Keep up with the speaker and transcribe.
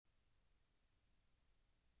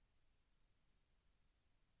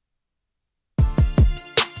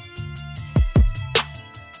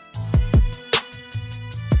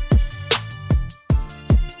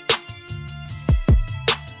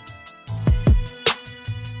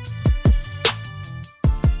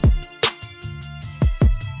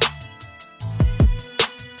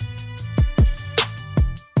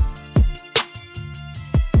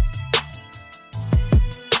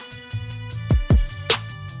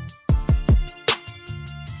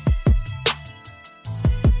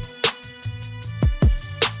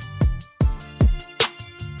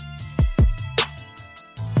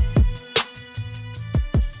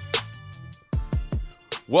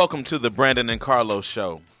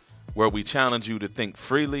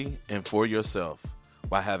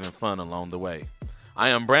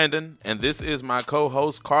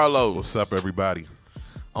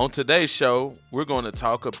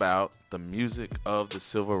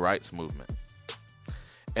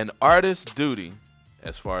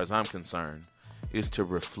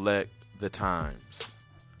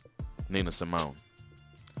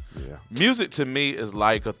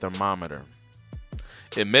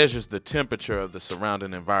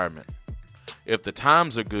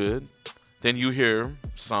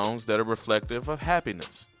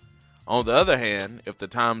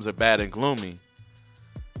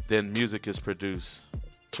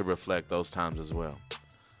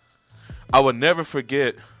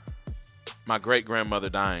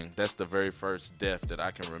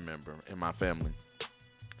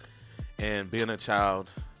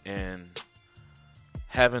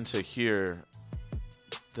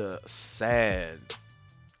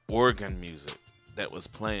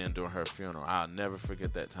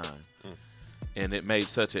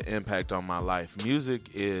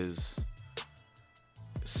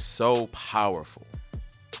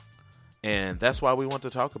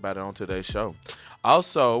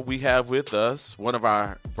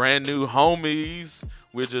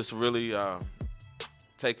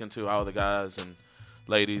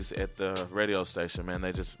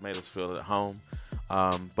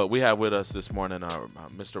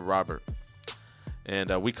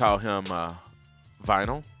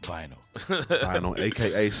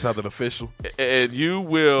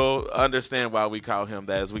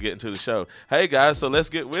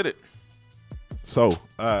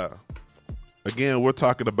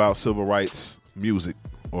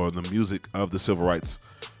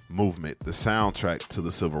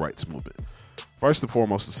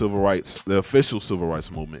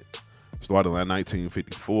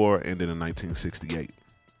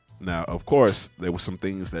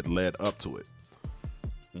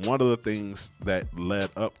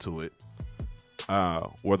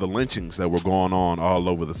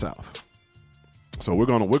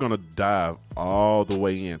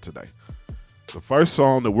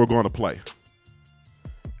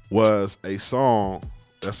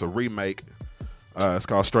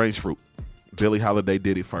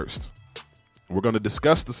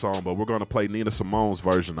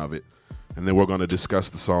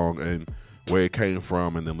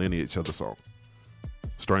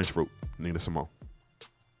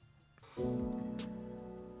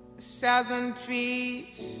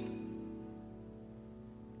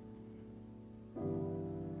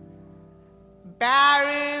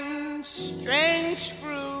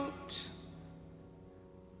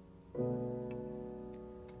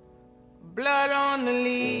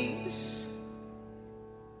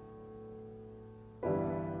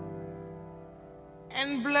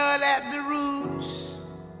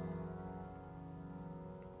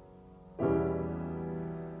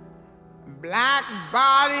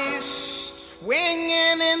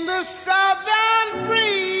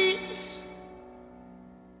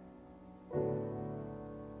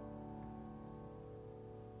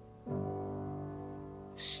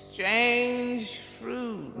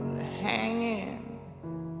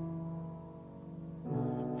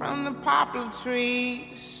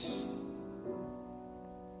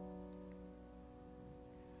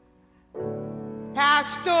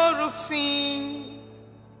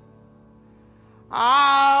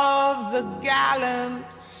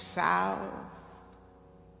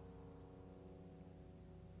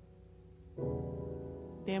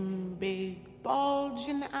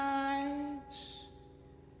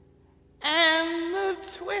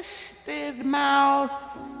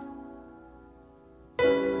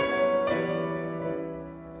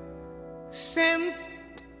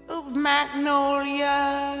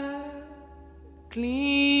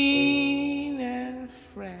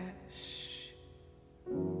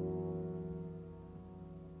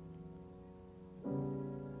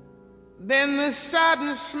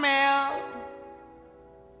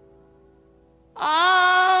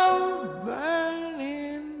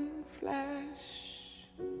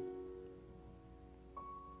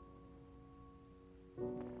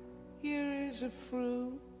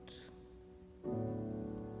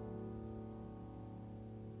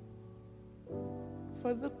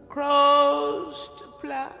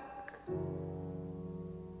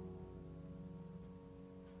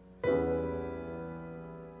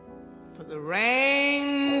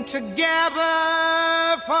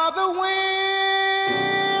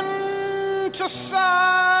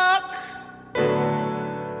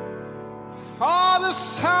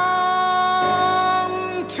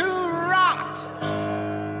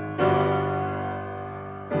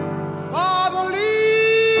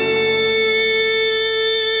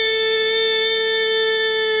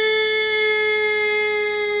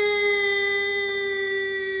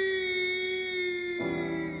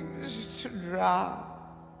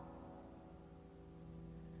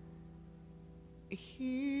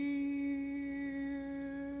here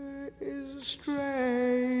is strange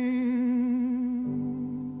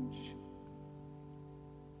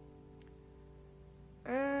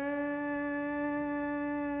and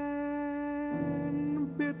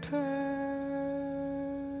bitter.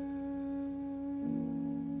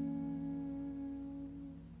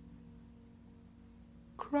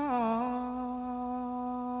 Crowd.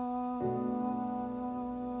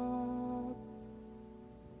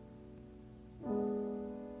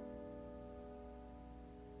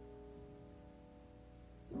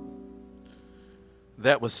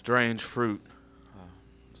 That was Strange Fruit,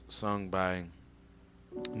 sung by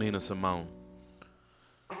Nina Simone.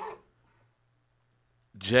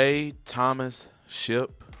 J. Thomas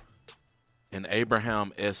Shipp and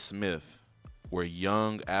Abraham S. Smith were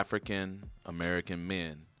young African American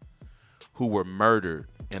men who were murdered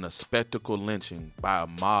in a spectacle lynching by a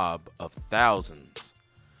mob of thousands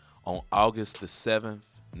on August the 7th,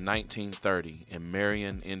 1930 in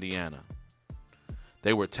Marion, Indiana.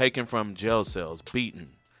 They were taken from jail cells, beaten,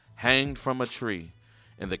 hanged from a tree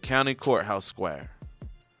in the county courthouse square.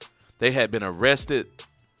 They had been arrested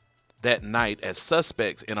that night as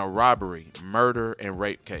suspects in a robbery, murder, and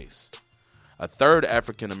rape case. A third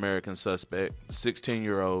African-American suspect,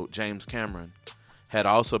 16-year-old James Cameron, had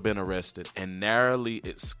also been arrested and narrowly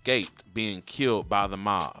escaped being killed by the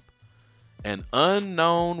mob. An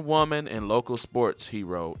unknown woman and local sports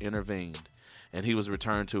hero intervened, and he was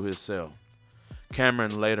returned to his cell.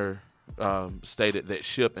 Cameron later stated that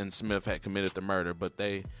Shipp and Smith had committed the murder, but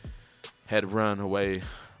they had run away.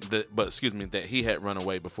 That he had run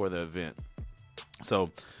away before the event.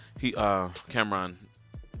 So Cameron,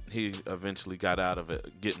 he eventually got out of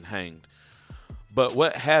it, getting hanged. But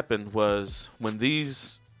what happened was when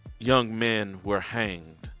these young men were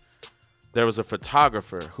hanged, there was a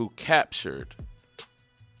photographer who captured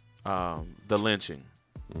the lynching,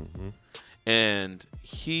 and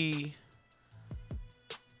he.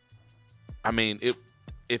 I mean,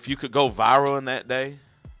 if you could go viral in that day,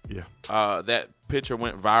 Yeah. That picture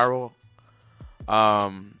went viral,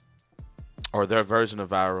 or their version of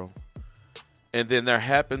viral. And then there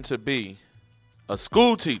happened to be a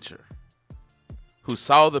school teacher who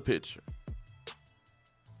saw the picture,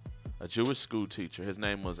 a Jewish school teacher. His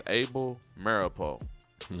name was Abel Maripol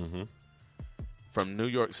from New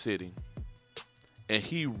York City. And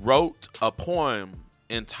he wrote a poem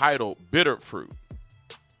entitled Bitter Fruit.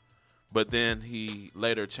 But then he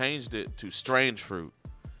later changed it to Strange Fruit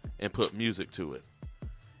and put music to it.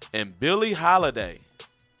 And Billie Holiday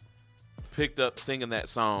picked up singing that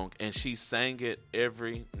song, and she sang it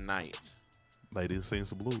every night. Lady sings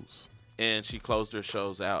the blues. And she closed her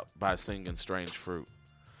shows out by singing Strange Fruit.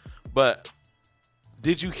 But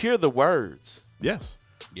did you hear the words? Yes.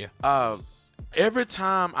 Yeah. Every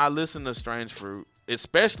time I listen to Strange Fruit,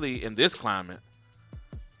 especially in this climate,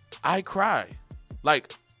 I cry.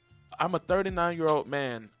 Like, I'm a 39-year-old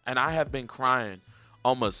man, and I have been crying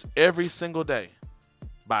almost every single day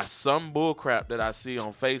by some bullcrap that I see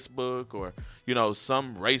on Facebook or,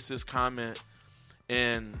 some racist comment.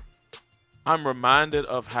 And I'm reminded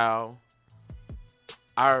of how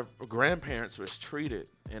our grandparents was treated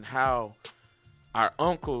and how our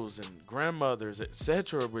uncles and grandmothers,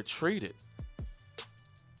 etc., were treated.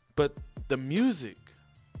 But the music,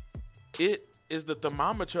 it is the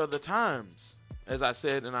thermometer of the times. As I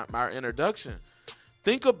said in our introduction,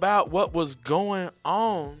 think about what was going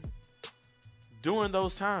on during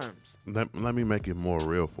those times. Let me make it more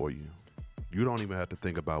real for you. You don't even have to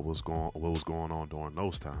think about what was going on during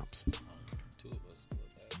those times.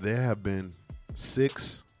 There have been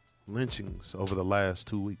 6 lynchings over the last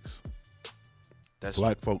 2 weeks. That's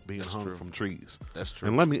Black true. folk being That's hung true. from trees. That's true.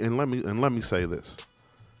 And let me say this.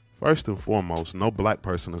 First and foremost, no black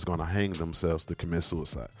person is going to hang themselves to commit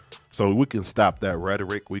suicide. So we can stop that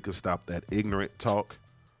rhetoric. We can stop that ignorant talk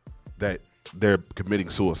that they're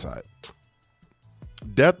committing suicide.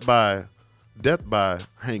 Death by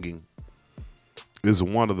hanging is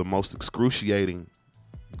one of the most excruciating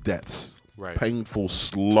deaths. Right. Painful,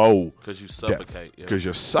 slow. Because you suffocate. Yeah. Because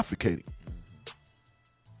you're suffocating.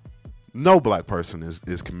 No black person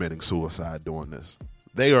is committing suicide doing this.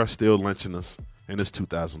 They are still lynching us, and it's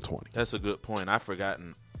 2020. That's a good point. I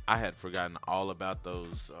had forgotten all about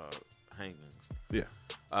those hangings. Yeah.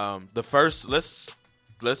 The first, let's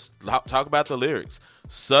talk about the lyrics.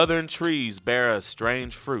 Southern trees bear a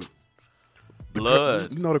strange fruit.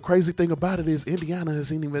 Blood. You know, the crazy thing about it is Indiana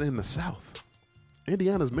isn't even in the South.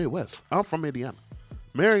 Indiana's Midwest. I'm from Indiana.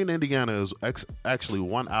 Marion, Indiana is actually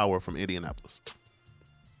 1 hour from Indianapolis.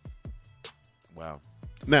 Wow.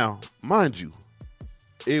 Now, mind you,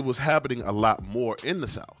 it was happening a lot more in the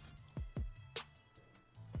South.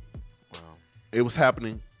 it was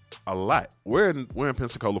happening a lot. We're in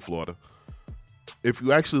Pensacola, Florida. If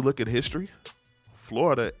you actually look at history,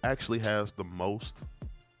 Florida actually has the most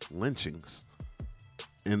lynchings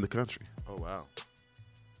in the country. Oh wow.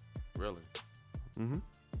 Really?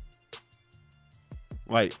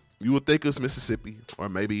 Like, you would think it's Mississippi or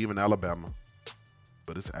maybe even Alabama,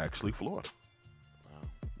 but it's actually Florida. Wow.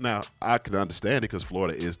 Now, I can understand it because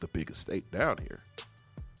Florida is the biggest state down here.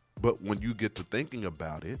 But when you get to thinking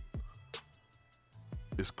about it,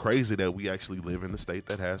 it's crazy that we actually live in the state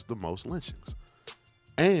that has the most lynchings.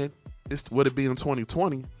 And it's would it be in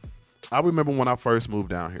 2020? I remember when I first moved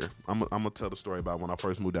down here. I'm going to tell the story about when I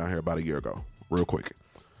first moved down here about a year ago, real quick.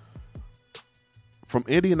 From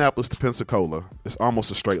Indianapolis to Pensacola, it's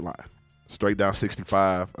almost a straight line, straight down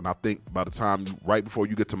 65. And I think by the time, right before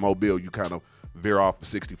you get to Mobile, you kind of veer off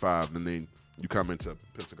 65 and then you come into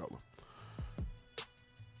Pensacola.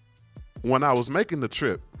 When I was making the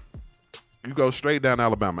trip, you go straight down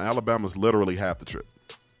Alabama. Alabama's literally half the trip.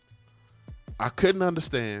 I couldn't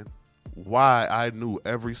understand why I knew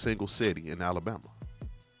every single city in Alabama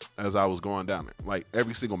as I was going down there, like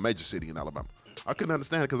every single major city in Alabama. I couldn't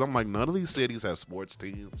understand it because I'm like, none of these cities have sports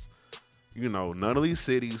teams. You know, none of these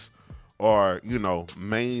cities are, you know,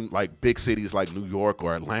 main, like big cities like New York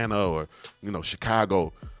or Atlanta or, you know,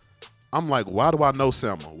 Chicago. I'm like, why do I know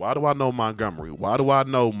Selma? Why do I know Montgomery? Why do I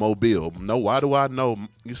know Mobile? No, why do I know,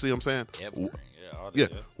 you see what I'm saying? Yeah.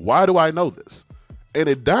 Why do I know this? And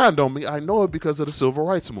it dawned on me, I know it because of the Civil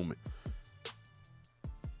Rights Movement.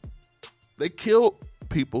 They killed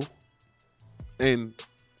people and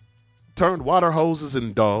turned water hoses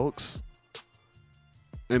and dogs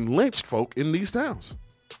and lynched folk in these towns.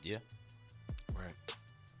 Yeah. Right.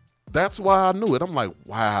 That's why I knew it. I'm like,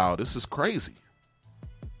 wow, this is crazy.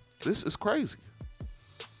 This is crazy.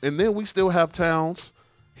 And then we still have towns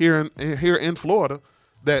here in Florida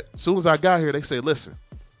that as soon as I got here, they say, listen,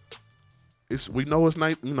 we know it's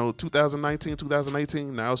 2019,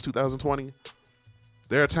 2018, now it's 2020.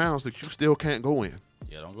 There are towns that you still can't go in.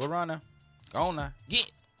 Yeah, don't go around now. Go on now.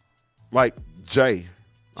 Get. Like Jay.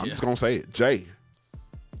 I'm just going to say it. Jay.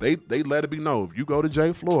 They let it be known. If you go to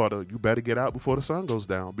Jay, Florida, you better get out before the sun goes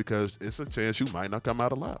down because it's a chance you might not come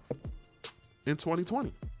out alive in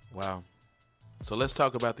 2020. Wow. So let's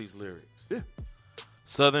talk about these lyrics. Yeah.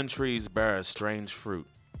 Southern trees bear a strange fruit,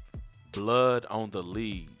 blood on the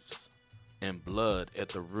leaves and blood at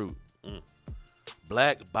the root.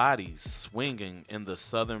 Black bodies swinging in the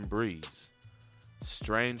southern breeze,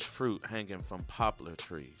 strange fruit hanging from poplar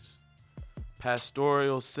trees.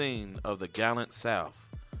 Pastoral scene of the gallant South.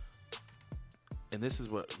 And this is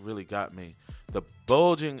what really got me. The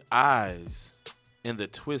bulging eyes in the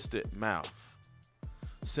twisted mouth.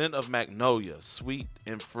 Scent of magnolia, sweet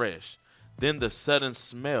and fresh. Then the sudden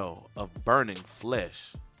smell of burning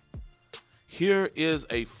flesh. Here is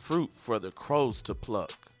a fruit for the crows to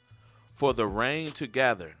pluck, for the rain to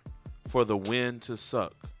gather, for the wind to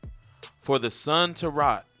suck, for the sun to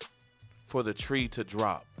rot, for the tree to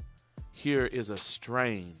drop. Here is a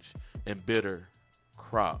strange and bitter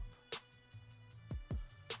crop.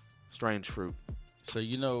 Strange fruit. So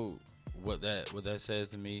you know what that says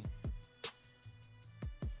to me?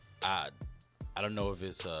 I don't know if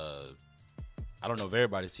it's I don't know if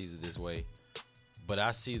everybody sees it this way, but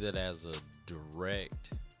I see that as a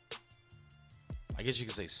direct, I guess you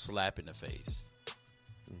could say, slap in the face,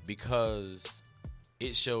 because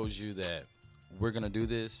it shows you that we're gonna do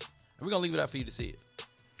this and we're gonna leave it out for you to see it.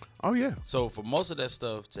 Oh yeah. So for most of that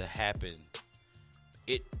stuff to happen,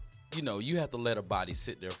 you have to let a body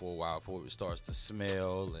sit there for a while before it starts to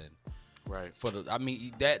smell and Right.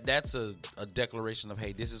 That's a declaration of,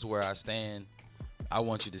 hey, this is where I stand. I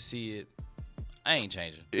want you to see it. I ain't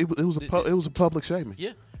changing. It was a public shaming.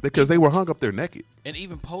 Yeah. Because they were hung up there naked. And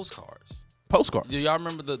even postcards. Postcards. Do y'all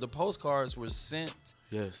remember the postcards were sent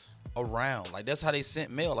Yes. around? Like, that's how they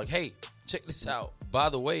sent mail. Like, hey, check this out. By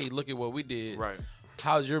the way, look at what we did. Right.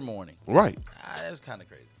 How's your morning? Right. That's kind of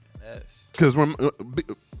crazy, man. Because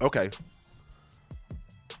okay,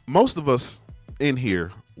 most of us in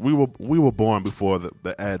here, we were born before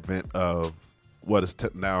the advent of what is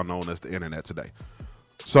now known as the internet today.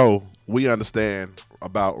 So we understand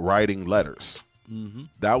about writing letters. Mm-hmm.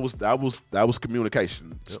 That was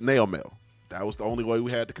communication. Snail mail. That was the only way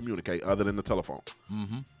we had to communicate, other than the telephone.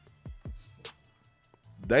 Mm-hmm.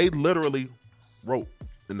 They literally wrote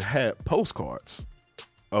and had postcards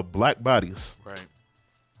of black bodies, right,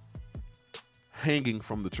 hanging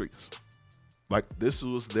from the trees. Like, this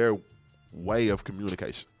was their way of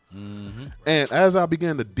communication. Mm-hmm. And as I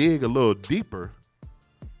began to dig a little deeper,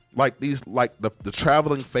 like the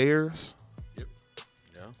traveling fairs, yep,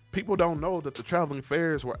 yeah, people don't know that the traveling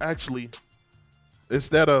fairs were actually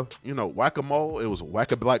instead of, whack-a-mole, it was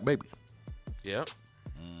whack a black baby. Yep.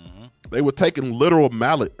 They were taking literal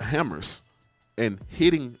mallet hammers and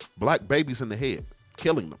hitting black babies in the head,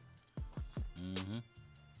 killing them.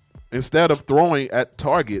 Instead of throwing at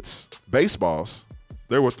targets baseballs,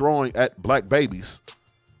 they were throwing at black babies,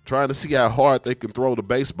 trying to see how hard they can throw the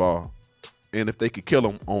baseball and if they could kill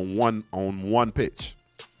them on one pitch.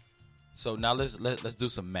 So now let's do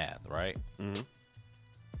some math, right?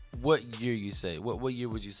 What year you say? What year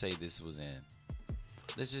would you say this was in?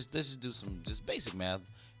 Let's just do some basic math.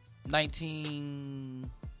 20s,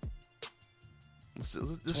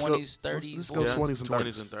 30s, Let's go 20s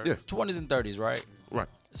and 30s. Yeah, 20s and 30s, right? right.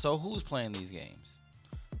 So who's playing these games?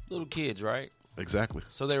 Little kids, right? Exactly.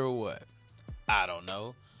 So they were what? I don't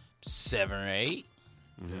know, 7 or 8.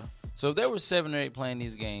 Yeah. So if there were 7 or 8 playing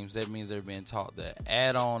these games, that means they're being taught that.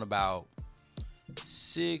 Add on about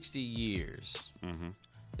 60 years.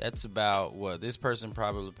 That's about what? This person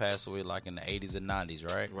probably passed away like in the 80s and 90s,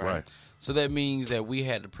 right? Right. So that means that we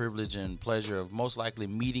had the privilege and pleasure of most likely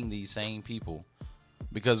meeting these same people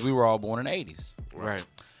because we were all born in the 80s. Right.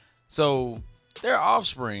 So their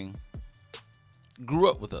offspring grew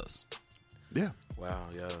up with us. Yeah. Wow.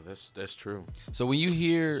 Yeah, that's true. So when you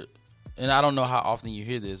hear, and I don't know how often you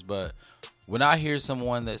hear this, but when I hear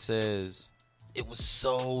someone that says, it was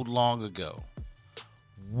so long ago,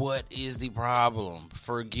 what is the problem?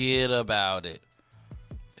 Forget about it.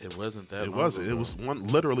 It wasn't that. It long wasn't. ago. It was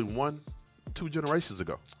literally 2 generations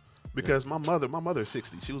ago. Because my mother is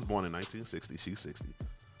 60. She was born in 1960. She's 60.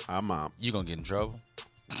 My mom. You gonna get in trouble.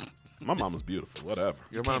 My mom is beautiful. Whatever.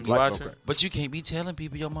 Your mom's Black don't watching. crack. But you can't be telling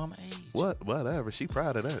people your mama age. Whatever. She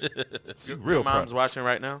proud of that. She Your real mom's proud. watching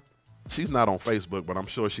right now. She's not on Facebook, but I'm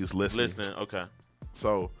sure she's listening. Okay.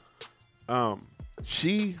 So,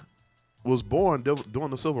 she was born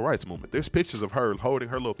during the Civil Rights Movement. There's pictures of her holding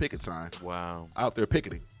her little picket sign Wow. out there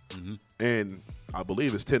picketing. And I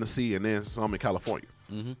believe it's Tennessee and then some in California.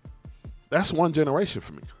 That's one generation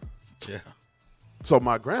for me. Yeah. So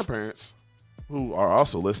my grandparents, who are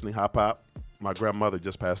also listening, Hop Pop, my grandmother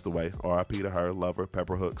just passed away. R.I.P. to her, love her,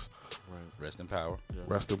 Pepper Hooks. Rest in power. Yeah.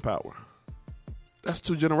 Rest in power. That's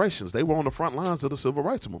 2 generations. They were on the front lines of the Civil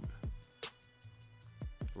Rights Movement.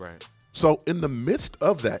 Right. So in the midst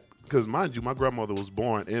of that, because mind you, my grandmother was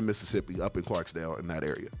born in Mississippi, up in Clarksdale, in that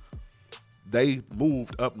area. They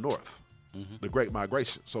moved up north, the Great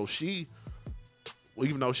Migration. So she,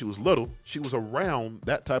 even though she was little, she was around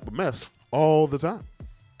that type of mess all the time.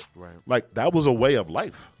 Right. Like, that was a way of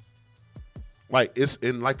life. Like,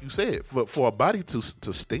 and like you said, for a body to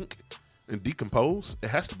stink and decompose, it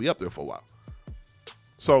has to be up there for a while.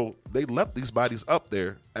 So they left these bodies up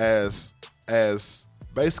there as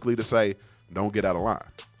basically to say, don't get out of line.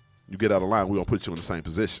 You get out of line, we're going to put you in the same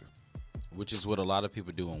position. Which is what a lot of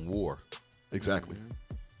people do in war. Exactly.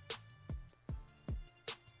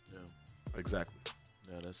 Yeah. Exactly.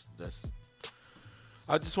 Yeah, that's.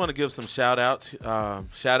 I just want to give some shout outs.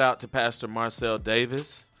 Shout out to Pastor Marcel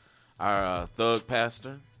Davis, our thug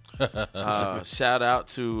pastor. Shout out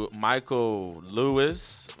to Michael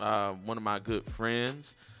Lewis, one of my good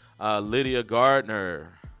friends. Lydia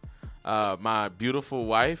Gardner, my beautiful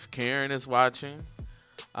wife Karen is watching.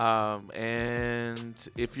 And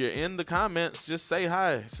if you're in the comments, just say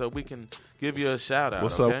hi so we can give you a shout out.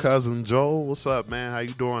 What's okay? up, cousin Joel? What's up, man? How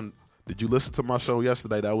you doing? Did you listen to my show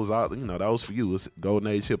yesterday? That was out. That was for you. It's Golden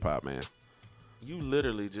Age Hip Hop, man. You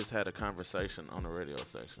literally just had a conversation on a radio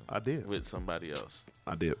station. I did. With somebody else.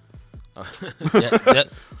 I did.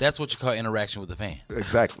 That's what you call interaction with the fan.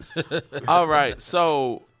 Exactly. All right.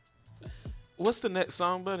 So, what's the next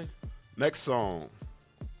song, buddy? Next song.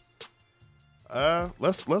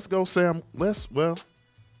 Let's go Sam. We're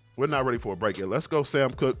not ready for a break yet. Let's go Sam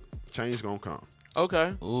Cooke. Change gonna come.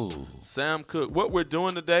 Okay. Ooh. Sam Cooke. What we're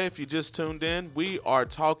doing today, if you just tuned in, we are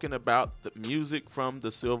talking about the music from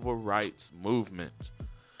the Civil Rights Movement.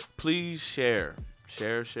 Please share.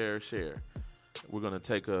 Share. We're going to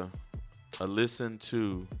take a listen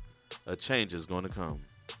to A Change Is Going to Come.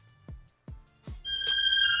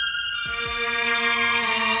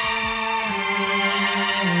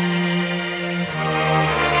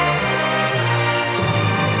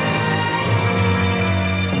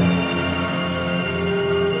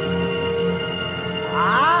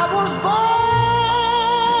 I was born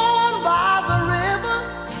by the river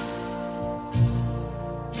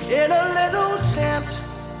in a little tent.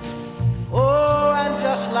 Oh, and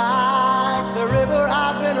just like the river,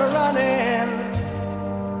 I've been running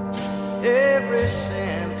ever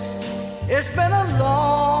since. It's been a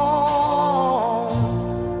long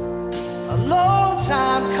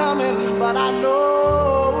time coming, but I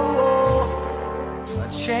know a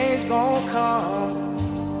change gonna come.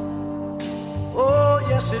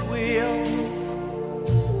 yes it will.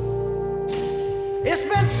 It's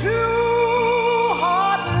been too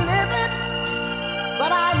hard living,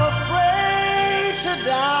 but I'm afraid to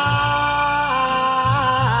die.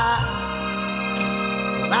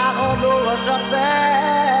 'Cause I don't know what's up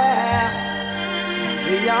there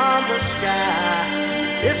beyond the sky.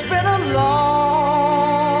 It's been a long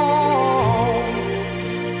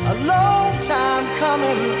time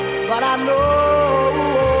coming, but I know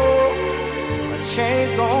a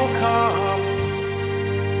change gonna come.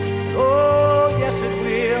 Oh, yes it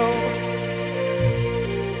will.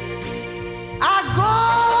 I go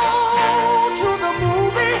to the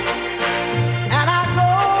movie and I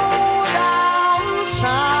go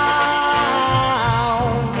downtown.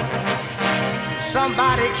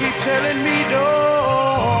 Somebody keep telling me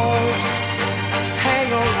don't hang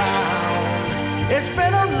around. It's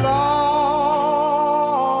been a long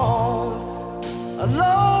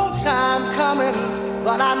time coming,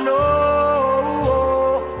 but I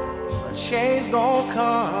know a change gonna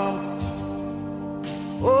come.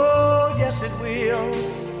 Oh, yes it will.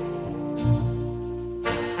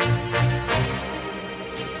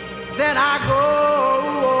 Then I go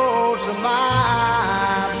to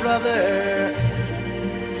my brother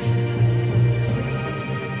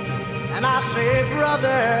and I say,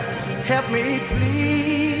 brother, help me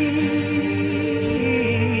please.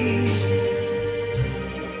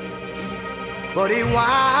 But he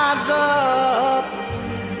winds up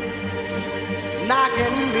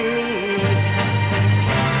knocking me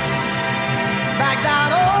back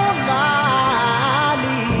down on my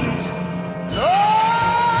knees.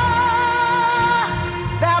 Lord,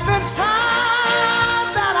 there have been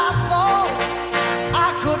times that I thought I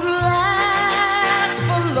couldn't last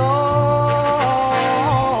for long,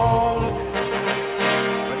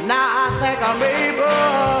 but now I think I'm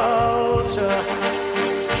able to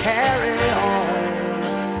carry on.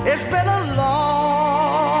 It's been a long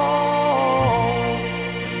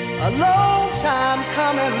time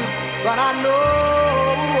coming, but I know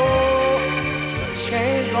a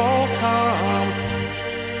change gonna come.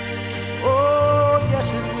 Oh,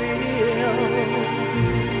 yes it will.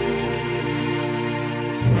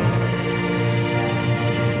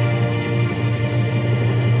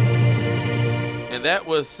 And that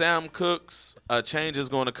was Sam Cooke's A Change Is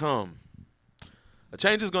Gonna Come. A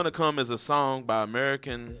Change Is Gonna Come is a song by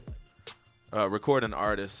American recording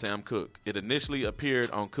artist Sam Cooke. It initially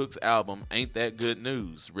appeared on Cooke's album Ain't That Good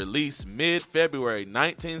News, released mid-February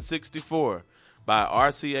 1964 by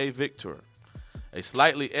RCA Victor. A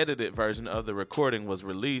slightly edited version of the recording was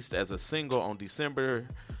released as a single on December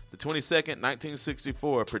the 22nd,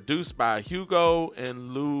 1964, produced by Hugo and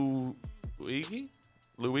Luigi?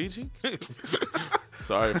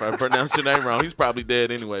 Sorry if I pronounced your name wrong. He's probably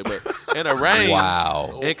dead anyway. But and arranged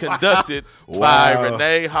and conducted by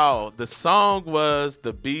Renee Hall. The song was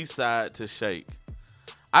the B-side to Shake.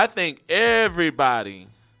 I think everybody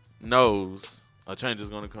knows A Change Is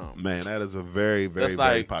Gonna Come. Man, that is a very, very,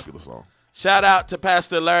 very popular song. Shout out to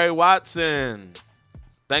Pastor Larry Watson.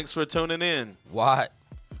 Thanks for tuning in. What?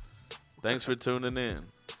 Thanks for tuning in.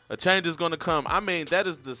 A Change Is Gonna Come. I mean, that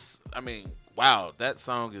is this. I mean, wow, that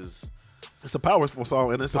song is. It's a powerful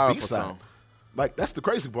song, and it's a B-side. Song. Like, that's the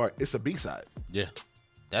crazy part. It's a B-side. Yeah.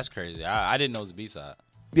 That's crazy. I didn't know it was a B-side.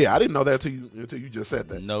 Yeah, I didn't know that until you just said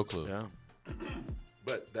that. No clue. Yeah.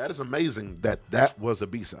 But that is amazing that was a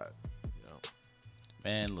B-side. Yeah.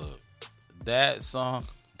 Man, look. That song,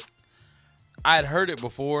 I had heard it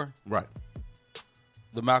before. Right.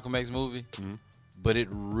 The Malcolm X movie. Mm-hmm. But it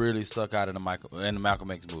really stuck out in the Malcolm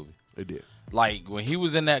X movie. It did. Like, when he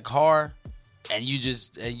was in that car, and you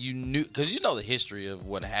knew, because you know the history of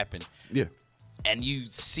what happened. Yeah. And you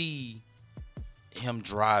see him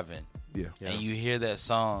driving. Yeah. And you hear that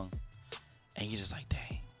song, and you're just like,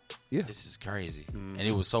 dang. Yeah. This is crazy. Mm-hmm. And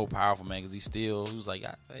it was so powerful, man, because he was like,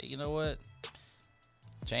 hey, you know what?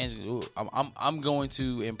 Change. I'm going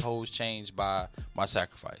to impose change by my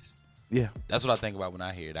sacrifice. Yeah. That's what I think about when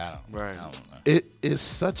I hear it. I don't know. It is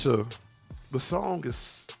such a, the song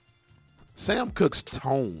is Sam Cooke's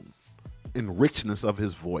tone and richness of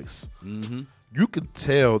his voice. Mm-hmm. You could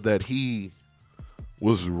tell that he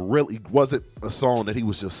wasn't a song that he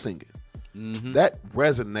was just singing. Mm-hmm. That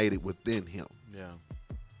resonated within him. Yeah.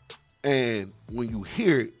 And when you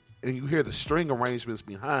hear it and you hear the string arrangements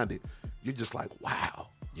behind it, you're just like, wow.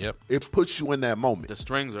 Yep. It puts you in that moment. The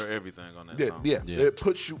strings are everything on that song. Yeah. It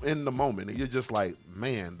puts you in the moment, and you're just like,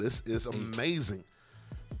 man, this is amazing.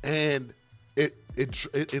 And it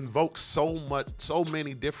invokes so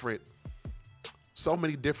many different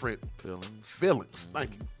feelings.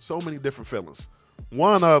 Thank you. So many different feelings.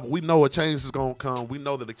 One of, we know a change is gonna come. We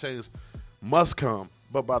know that a change. must come.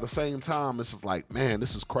 But by the same time, it's like, man,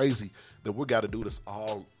 this is crazy that we got to do this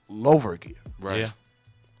all over again. Right. Yeah.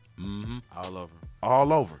 Mm-hmm. All over.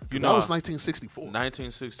 All over. You That know, was 1964.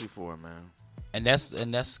 1964, man. And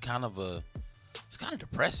that's kind of it's kind of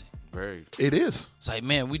depressing. Very. It is. It's like,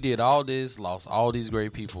 man, we did all this, lost all these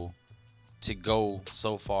great people to go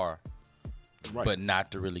so far, Right. but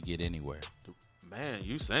not to really get anywhere. Man,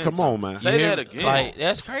 you saying Come on, man. Say You hear that me? again. Like,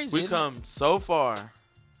 that's crazy. we isn't it? come so far,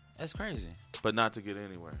 That's crazy. but not to get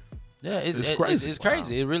anywhere. Yeah, it's It's crazy. crazy. It's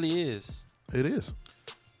crazy. It really is. It is.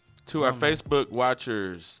 To our Facebook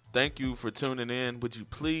watchers, thank you for tuning in. Would you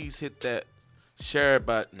please hit that share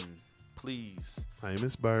button, please? Hey,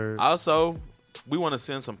 Miss Bird. Also, we want to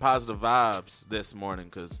send some positive vibes this morning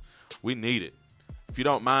because we need it. If you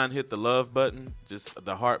don't mind, hit the love button, just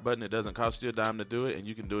the heart button. It doesn't cost you a dime to do it, and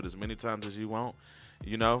you can do it as many times as you want.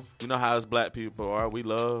 You know how us black people are. We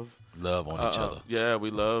love Love on each other. Yeah, we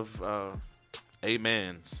love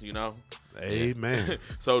amens. Amen.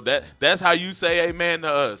 So that's how you say amen to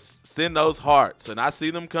us. Send those hearts, and I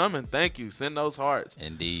see them coming. Thank you. Send those hearts.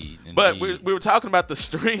 Indeed. But we were talking about the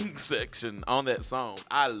string section on that song.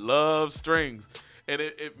 I love strings. And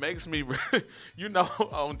it makes me,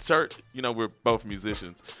 on church, we're both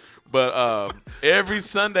musicians. But every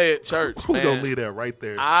Sunday at church, Who man, don't leave that right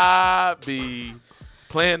there? I be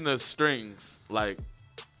playing the strings. Like,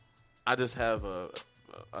 I just have a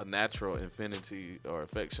natural affinity or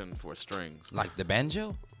affection for strings. Like the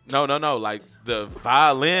banjo? No. Like the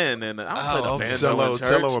violin and I don't play the banjo in church.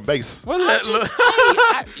 cello and bass. What does that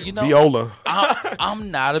look? Viola.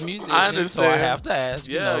 I'm not a musician, I so I understand. have to ask.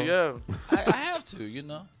 Yeah. I have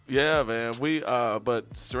to, Yeah, man. We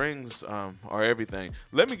but strings are everything.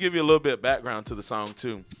 Let me give you a little bit of background to the song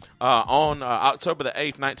too. On October the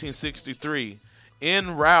 8th, 1963,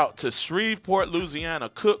 en route to Shreveport, Louisiana,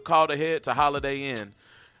 Cook called ahead to Holiday Inn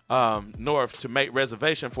north to make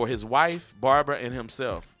reservation for his wife, Barbara, and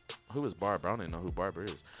himself. Who is Barbara? I don't even know who Barbara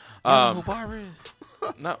is. You know who Barbara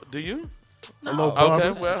is? No, do you? Hello, Barbara.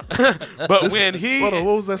 Okay, well, but when he Hold on,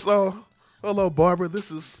 what was that song? Hello, Barbara. This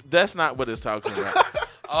is. that's not what it's talking about.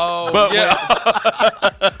 Oh, But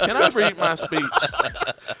yeah. Can I read my speech?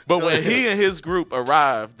 But when he and his group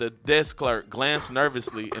arrived, the desk clerk glanced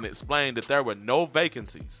nervously and explained that there were no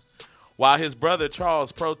vacancies. While his brother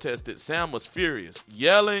Charles protested, Sam was furious,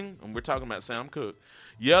 yelling, and we're talking about Sam Cooke,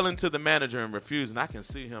 yelling to the manager and refusing. I can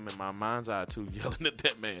see him in my mind's eye, too, yelling at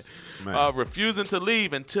that man. Refusing to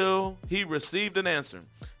leave until he received an answer.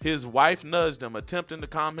 His wife nudged him, attempting to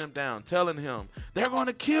calm him down, telling him, "They're going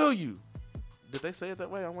to kill you." Did they say it that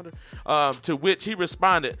way? I wonder. To which he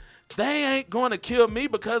responded, "They ain't going to kill me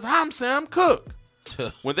because I'm Sam Cooke."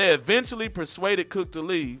 When they eventually persuaded Cooke to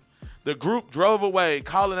leave, the group drove away,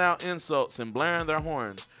 calling out insults and blaring their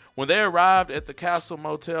horns. When they arrived at the Castle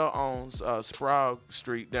Motel on Sprague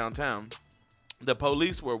Street downtown, the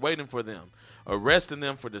police were waiting for them, arresting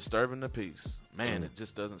them for disturbing the peace. Man, it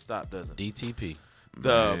just doesn't stop, does it? DTP.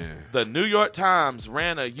 The New York Times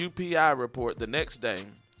ran a UPI report the next day,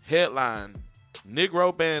 headline,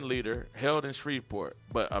 Negro band leader held in Shreveport,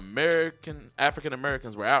 but African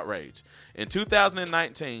Americans were outraged. In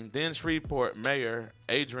 2019, then Shreveport Mayor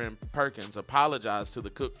Adrian Perkins apologized to the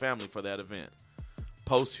Cooke family for that event.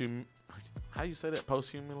 How you say that?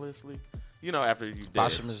 Posthumously? After you dead.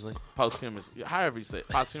 Posthumously. Posthumously. However you say it.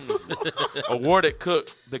 Posthumously. Awarded Cooke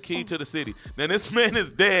the key to the city. Now, this man is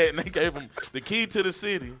dead, and they gave him the key to the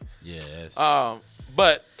city. Yes.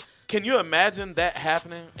 But can you imagine that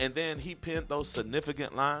happening? And then he penned those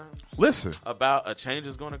significant lines Listen. about a change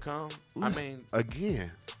is going to come. Listen, I mean,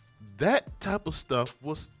 again, that type of stuff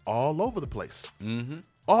was all over the place. Mm-hmm.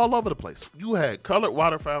 All over the place. You had colored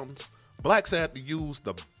water fountains. Blacks had to use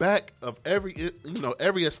the back of every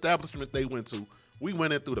establishment they went to. We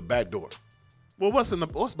went in through the back door. Well,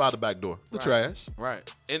 what's by the back door? The trash. right.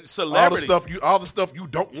 And celebrities. All the stuff you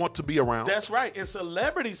don't want to be around. That's right. And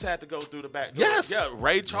celebrities had to go through the back door. Yes. Yeah,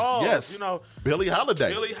 Ray Charles. Yes. Billie Holiday.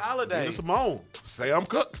 Nina Simone. Sam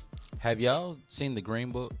Cooke. Have y'all seen the Green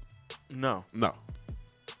Book? No. No.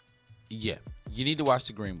 Yeah. You need to watch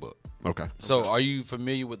the Green Book. Okay. So, are you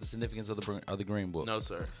familiar with the significance of the Green Book? No,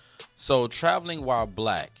 sir. So, traveling while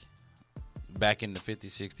black, back in the 50s,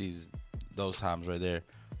 60s, those times right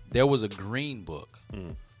there was a Green Book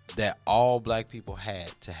that all black people had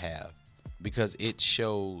to have because it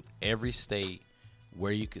showed every state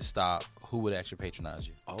where you could stop, who would actually patronize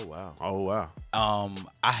you. Oh, wow. Oh, wow.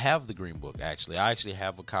 I have the Green Book, actually. I actually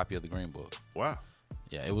have a copy of the Green Book. Wow.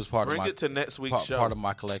 Yeah, it was part Bring of my it to next week's show. part of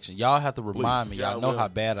my collection. Y'all have to remind me. Yeah, Y'all I know will. how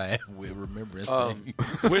bad I am with remembering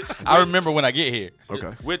things. Which I remember when I get here.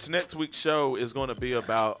 Okay. Which next week's show is going to be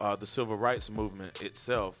about the civil rights movement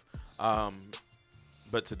itself.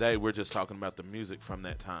 But today we're just talking about the music from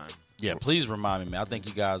that time. Yeah, please remind me, man. I think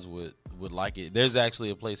you guys would like it. There's actually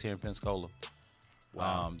a place here in Pensacola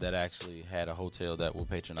that actually had a hotel that will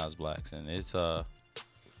patronize blacks, and it's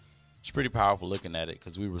pretty powerful looking at it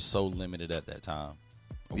because we were so limited at that time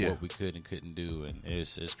of what we could and couldn't do, and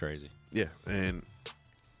it's crazy. Yeah, and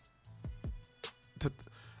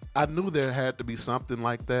I knew there had to be something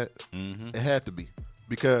like that. Mm-hmm. It had to be,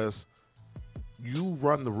 because you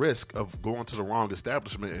run the risk of going to the wrong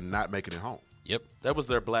establishment and not making it home. Yep. That was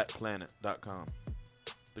their blackplanet.com,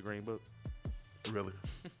 the Green Book. Really?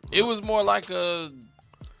 It was more like a,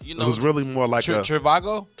 it was really more like a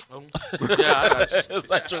Trivago. Oh. Yeah, I got you. It's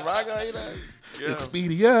like Trivago, you know. Yeah.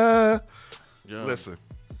 Expedia. Yeah. Listen,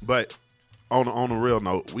 but on a real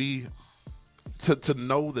note, we to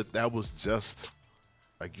know that was just,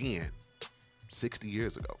 again, 60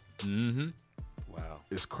 years ago. Mm-hmm. Wow,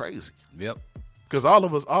 it's crazy. Yep. Because all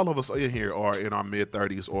of us in here are in our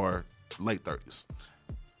mid-30s or late 30s.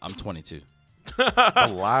 I'm 22.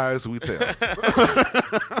 The lies we tell.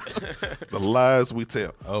 The lies we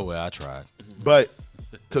tell. Oh, well, I tried. But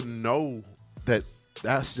to know that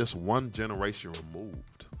that's just one generation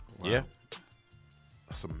removed. Wow. Yeah.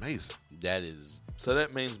 That's amazing. That is. So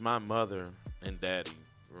that means my mother and daddy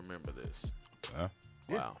remember this.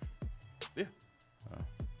 Wow. Yeah.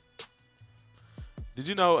 Did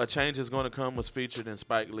you know A Change Is Gonna Come was featured in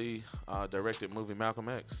Spike Lee directed movie Malcolm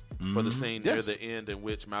X? Mm-hmm. For the scene near the end in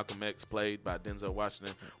which Malcolm X, played by Denzel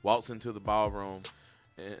Washington, walks into the ballroom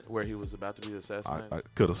where he was about to be assassinated. I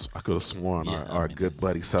could have sworn our good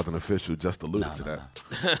buddy Southern Official just alluded to that.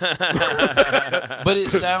 But it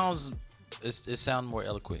sounds more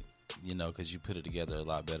eloquent, because you put it together a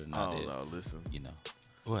lot better than I did. Oh no, listen.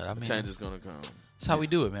 What I mean, A Change Is Gonna Come. That's how we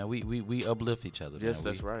do it, man. We uplift each other. Yes,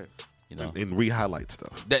 man. That's right. And re-highlight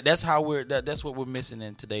stuff. That's how that's what we're missing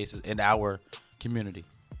in our community.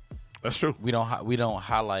 That's true. We don't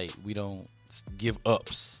highlight. We don't give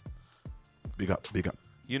ups. Big up.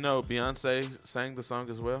 Beyonce sang the song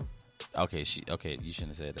as well. Okay, you shouldn't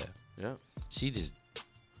have said that. Yeah. She just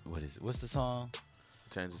what's the song?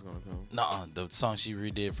 Change Is Gonna Come. No, the song she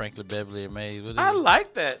redid, Franklin Beverly and made. I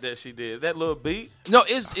like that she did that little beat. No,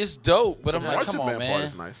 it's dope, but I'm like, come on, man. Part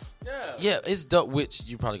is nice. Yeah, it's dope. Which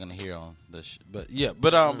you're probably gonna hear on the,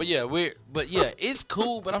 it's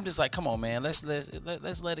cool. But I'm just like, come on, man, let's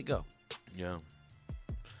let it go. Yeah.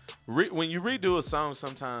 When you redo a song,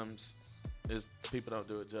 sometimes people don't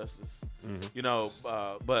do it justice.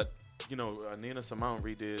 Mm-hmm. But Nina Simone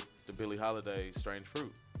redid the Billie Holiday "Strange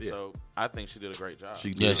Fruit," so I think she did a great job.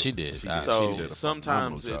 She did. She did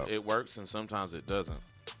Sometimes it works and sometimes it doesn't.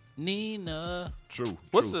 Nina. True.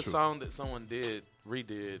 What's the song that someone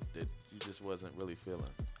redid that you just wasn't really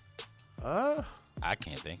feeling? I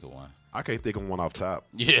can't think of one. I can't think of one off top.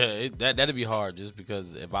 Yeah, that'd be hard just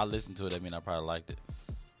because if I listened to it, I mean, I probably liked it.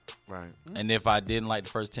 Right. And if I didn't like the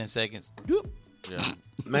first 10 seconds, yeah.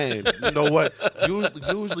 Man, you know what?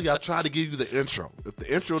 Usually I try to give you the intro. If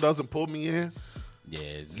the intro doesn't pull me in,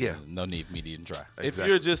 there's no need for me to even try. If Exactly.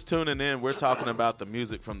 you're just tuning in, we're talking about the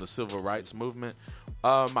music from the Civil Rights Movement.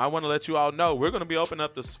 I want to let you all know we're going to be opening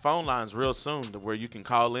up the phone lines real soon to where you can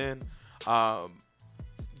call in.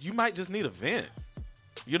 You might just need a vent.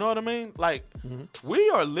 You know what I mean? Like, we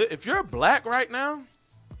are if you're black right now,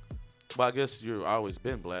 well, I guess you've always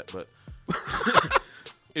been black, but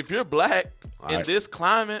if you're black in this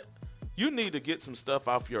climate, you need to get some stuff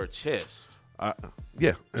off your chest. And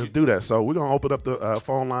do that. So we're going to open up the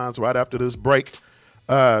phone lines right after this break.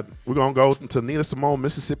 We're going to go to Nina Simone,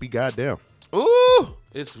 Mississippi, goddamn. Ooh!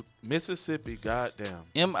 It's Mississippi, goddamn.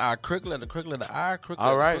 M.I. crook letter I, crook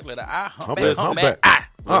all right. crook letter I,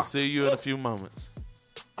 humpback. We'll see you in a few moments.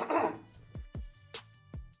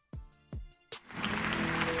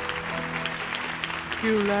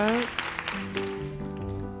 You love.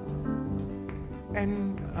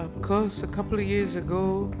 And of course, a couple of years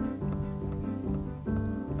ago,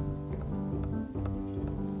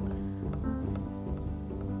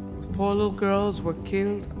 four little girls were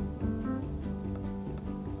killed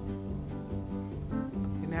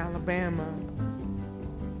in Alabama.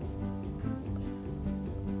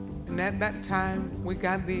 And at that time, we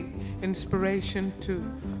got the inspiration to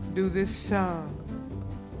do this song.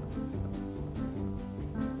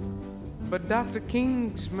 But Dr.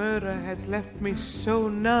 King's murder has left me so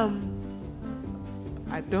numb.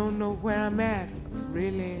 I don't know where I'm at,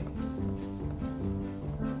 really.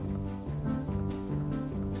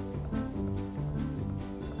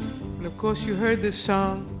 And of course you heard this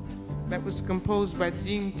song that was composed by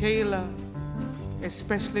Gene Taylor,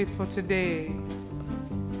 especially for today.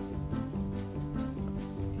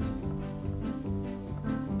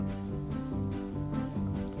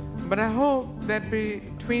 But I hope that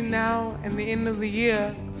between now and the end of the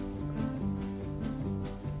year,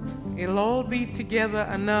 it'll all be together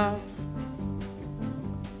enough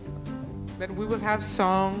that we will have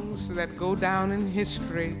songs that go down in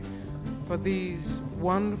history for these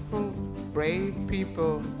wonderful, brave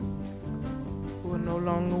people who are no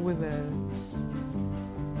longer with us.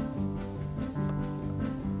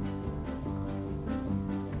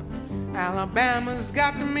 Alabama's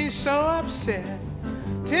got me so upset.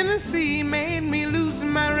 Tennessee made me lose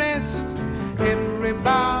my rest.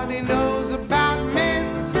 Everybody knows about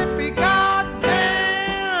Mississippi,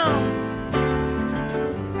 goddamn.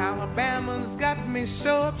 Alabama's got me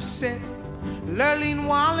so upset. Lurleen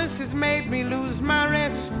Wallace has made me lose my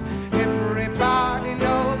rest. Everybody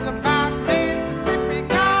knows about Mississippi,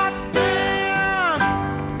 goddamn.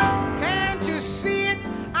 Can't you see it?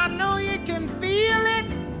 I know you can feel it.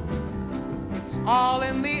 It's all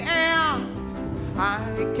in the air. I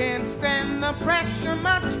can't stand the pressure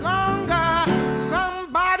much longer.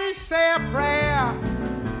 Somebody say a prayer.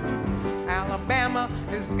 Alabama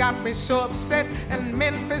has got me so upset, and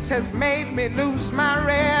Memphis has made me lose my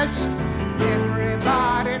rest.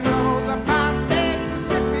 Everybody knows about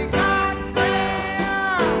Mississippi, goddamn.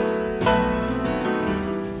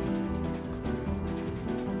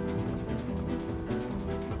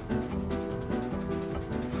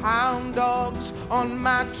 Hound dogs on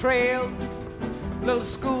my trail, little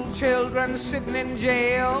school children sitting in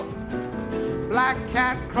jail. Black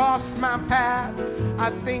cat crossed my path.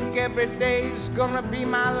 I think every day's gonna be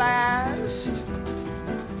my last.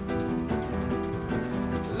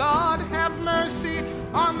 Lord, have mercy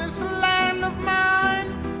on this land of mine.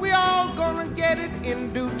 We all gonna get it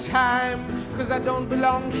in due time. 'Cause I don't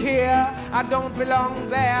belong here, I don't belong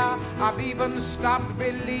there. I've even stopped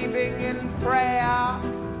believing in prayer.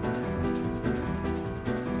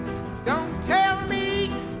 Don't tell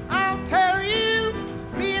me, I'll tell you.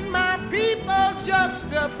 Me and my people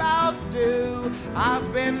just about do.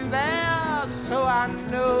 I've been there, so I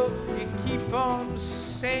know. You keep on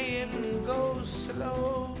saying go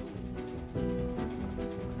slow.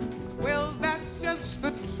 Well, that's just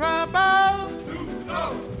the trouble.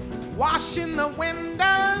 Washing the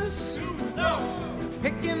windows,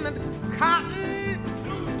 picking the cotton,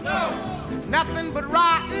 nothing but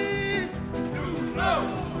rotten.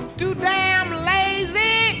 Too damn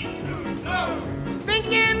lazy,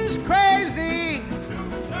 thinking's crazy.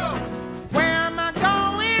 Where am I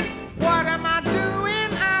going? What am I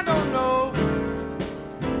doing? I don't know.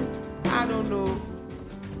 I don't know.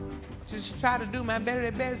 Just try to do my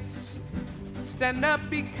very best. Stand up,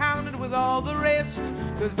 be counted with all the rest.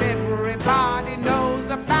 'Cause everybody knows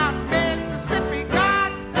about Mississippi,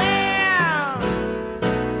 goddamn.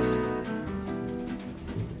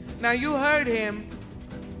 Now you heard him.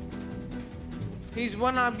 He's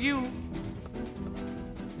one of you.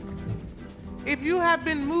 If you have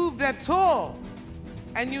been moved at all,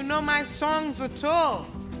 and you know my songs at all,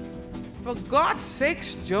 for God's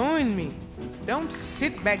sakes, join me. Don't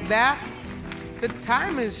sit back there. The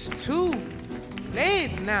time is too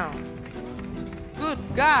late now. Good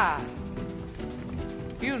God.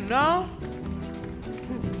 You know,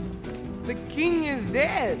 the king is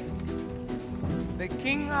dead. The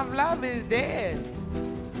king of love is dead.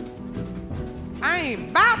 I ain't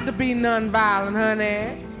about to be nonviolent,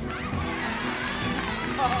 honey.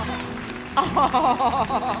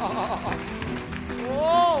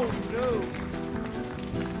 Oh, no.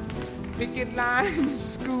 Picket lines,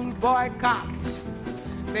 school boycotts.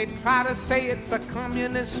 They try to say it's a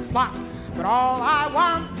communist plot, but all I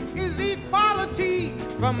want is equality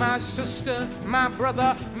for my sister, my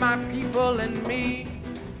brother, my people, and me.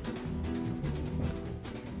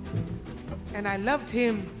 And I loved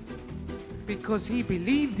him because he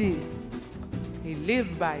believed it. He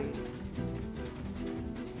lived by it.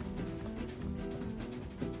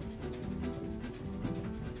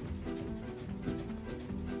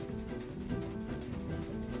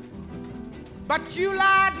 But you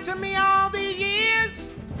lied to me all these years.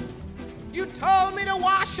 You told me to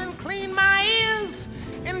wash and clean my ears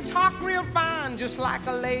and talk real fine, just like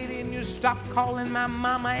a lady, and you stopped calling my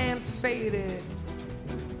mama Aunt Sadie.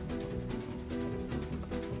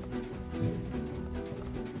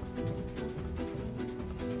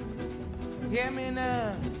 Hear me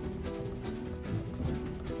now.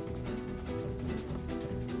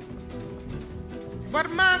 But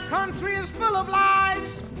my country is full of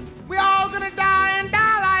lies. We all gonna die and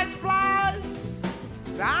die like flies.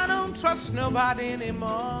 I don't trust nobody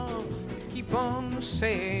anymore. Keep on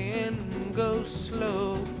saying go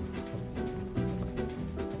slow.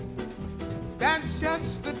 That's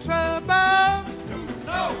just the trouble.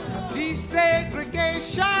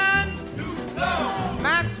 Desegregation.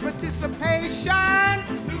 integration,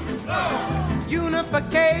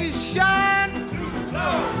 unification,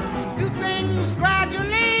 do things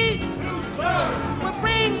gradually, will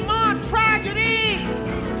bring more tragedy.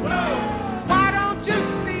 Why don't you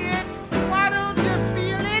see it? Why don't you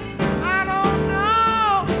feel it? I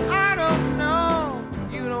don't know.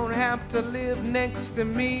 You don't have to live next to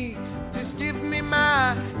me. Just give me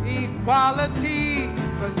my equality.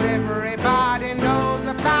 'Cause everybody knows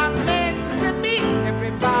about Mississippi.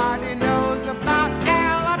 Everybody knows about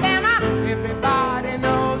Alabama. Everybody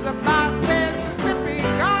knows about Mississippi.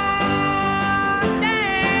 Goddamn.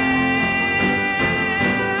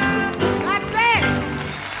 That's it.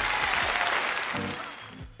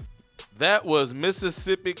 That was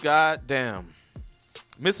Mississippi Goddamn.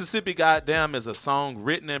 Mississippi Goddamn is a song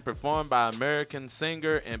written and performed by American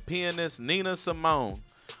singer and pianist Nina Simone,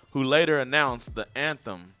 who later announced the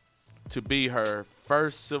anthem to be her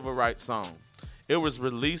first civil rights song. It was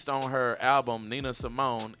released on her album Nina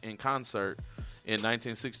Simone in Concert in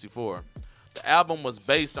 1964. The album was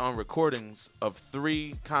based on recordings of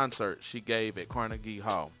 3 concerts she gave at Carnegie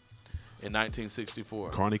Hall in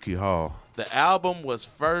 1964. Carnegie Hall. The album was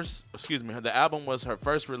her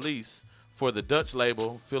first release for the Dutch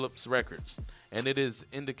label Philips Records, and it is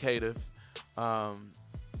indicative of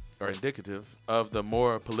the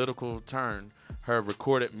more political turn her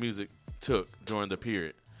recorded music took during the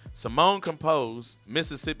period. Simone composed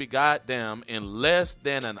Mississippi Goddamn in less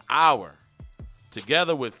than an hour,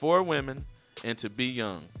 together with 4 women and To Be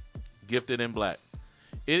Young, Gifted in Black.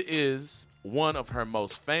 It is one of her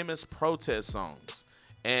most famous protest songs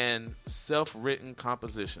and self-written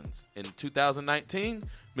compositions. In 2019,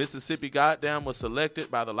 Mississippi Goddamn was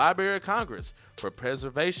selected by the Library of Congress for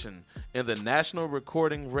preservation in the National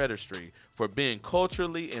Recording Registry for being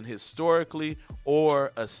culturally and historically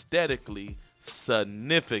or aesthetically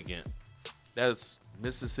significant. That's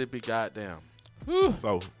Mississippi Goddamn.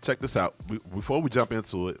 So check this out. Before we jump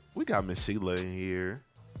into it, we got Miss Sheila in here.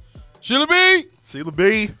 Sheila B. Sheila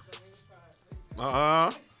B.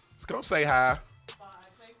 Let's go say hi.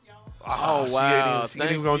 Oh, wow. She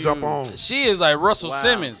ain't even gonna jump on. She is like Russell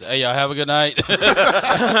Simmons. Hey, y'all have a good night.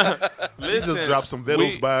 She just dropped some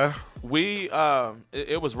vittles by.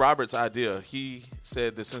 It was Robert's idea. He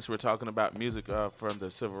said that since we're talking about music from the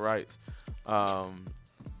civil rights,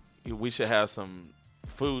 we should have some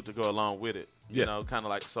food to go along with it. You know, kind of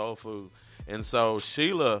like soul food. And so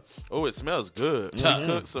Sheila, it smells good. She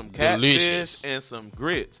cooked some catfish and some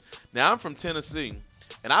grits. Now, I'm from Tennessee,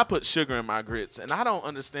 and I put sugar in my grits. And I don't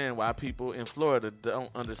understand why people in Florida don't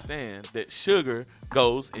understand that sugar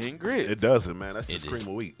goes in grits. It doesn't, man. That's just cream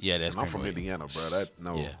of wheat. Yeah, that's and I'm cream from of wheat. Indiana, bro.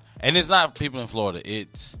 Yeah. And it's not people in Florida.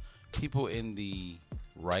 It's people in the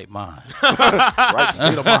right mind. Right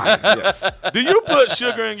state of mind, yes. Do you put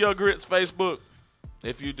sugar in your grits, Facebook?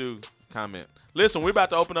 If you do, comment. Listen, we're about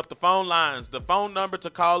to open up the phone lines. The phone number to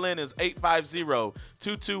call in is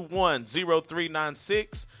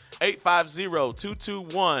 850-221-0396.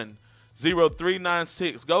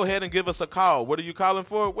 850-221-0396. Go ahead and give us a call. What are you calling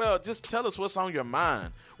for? Well, just tell us what's on your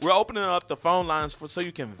mind. We're opening up the phone lines so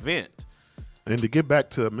you can vent. And to get back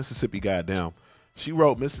to Mississippi Goddamn, she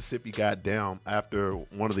wrote Mississippi Goddamn after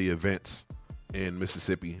one of the events in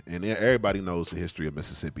Mississippi. And everybody knows the history of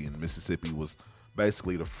Mississippi. And Mississippi was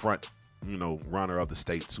basically the front, runner of the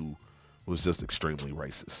states who was just extremely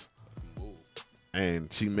racist.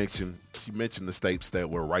 And she mentioned the states that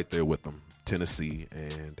were right there with them, Tennessee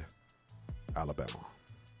and Alabama.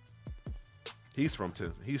 He's from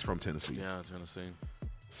Tennessee. Yeah, Tennessee.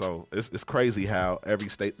 So it's crazy how every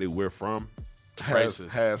state that we're from has a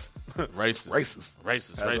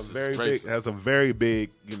very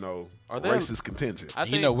big racist contingent.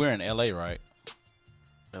 You know we're in LA, right?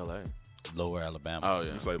 LA. Lower Alabama. Oh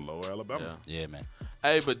yeah. You say Lower Alabama? Yeah, man.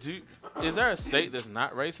 Hey, but is there a state that's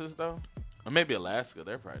not racist though? Or maybe Alaska.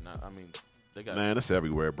 They're probably not. I mean, they got it's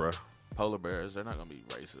everywhere, bro. polar bears. They're not gonna be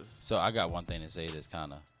racist. So I got one thing to say that's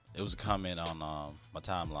it was a comment on my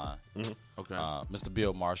timeline. Mm-hmm. Okay. Mr.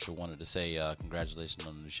 Bill Marshall wanted to say congratulations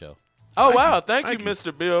on the new show. Oh wow! Thank you,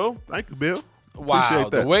 Mr. Bill. Thank you, Bill. Wow,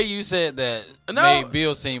 Appreciate that. the way you said that made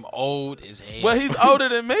Bill seem old as hell. Well, he's older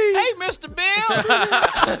than me. Hey, Mr. Bill.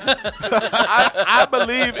 I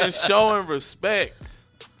believe in showing respect.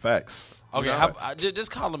 Facts. Okay,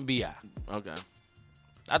 just call him B.I. Okay.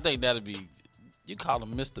 I think that'd be. You call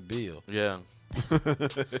him Mr. Bill. Yeah. I'm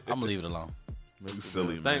gonna leave it alone. You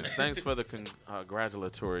silly man. Thanks for the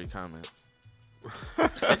congratulatory comments.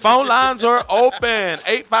 The phone lines are open.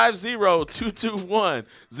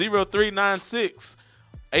 850-221-0396.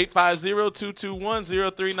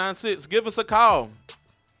 850-221-0396. Give us a call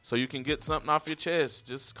so you can get something off your chest.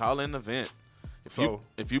 Just call in the vent.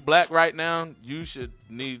 If you black right now, you should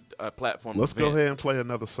need a platform. Let's to go vent. ahead and play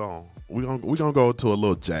another song. We're gonna go to a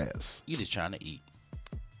little jazz. You just trying to eat.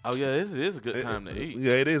 Oh yeah, it is a good time to eat.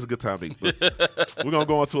 Yeah, it is a good time to eat. We're gonna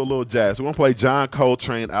go into a little jazz. We're gonna play John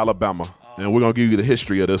Coltrane, Alabama, and we're gonna give you the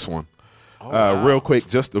history of this one. Wow. Real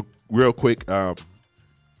quick,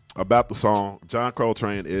 about the song. John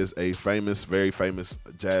Coltrane is a very famous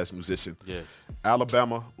jazz musician. Yes.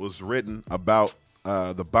 Alabama was written about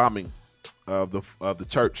the bombing of the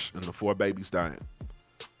church and the 4 babies dying.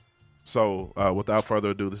 So, without further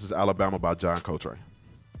ado, this is Alabama by John Coltrane.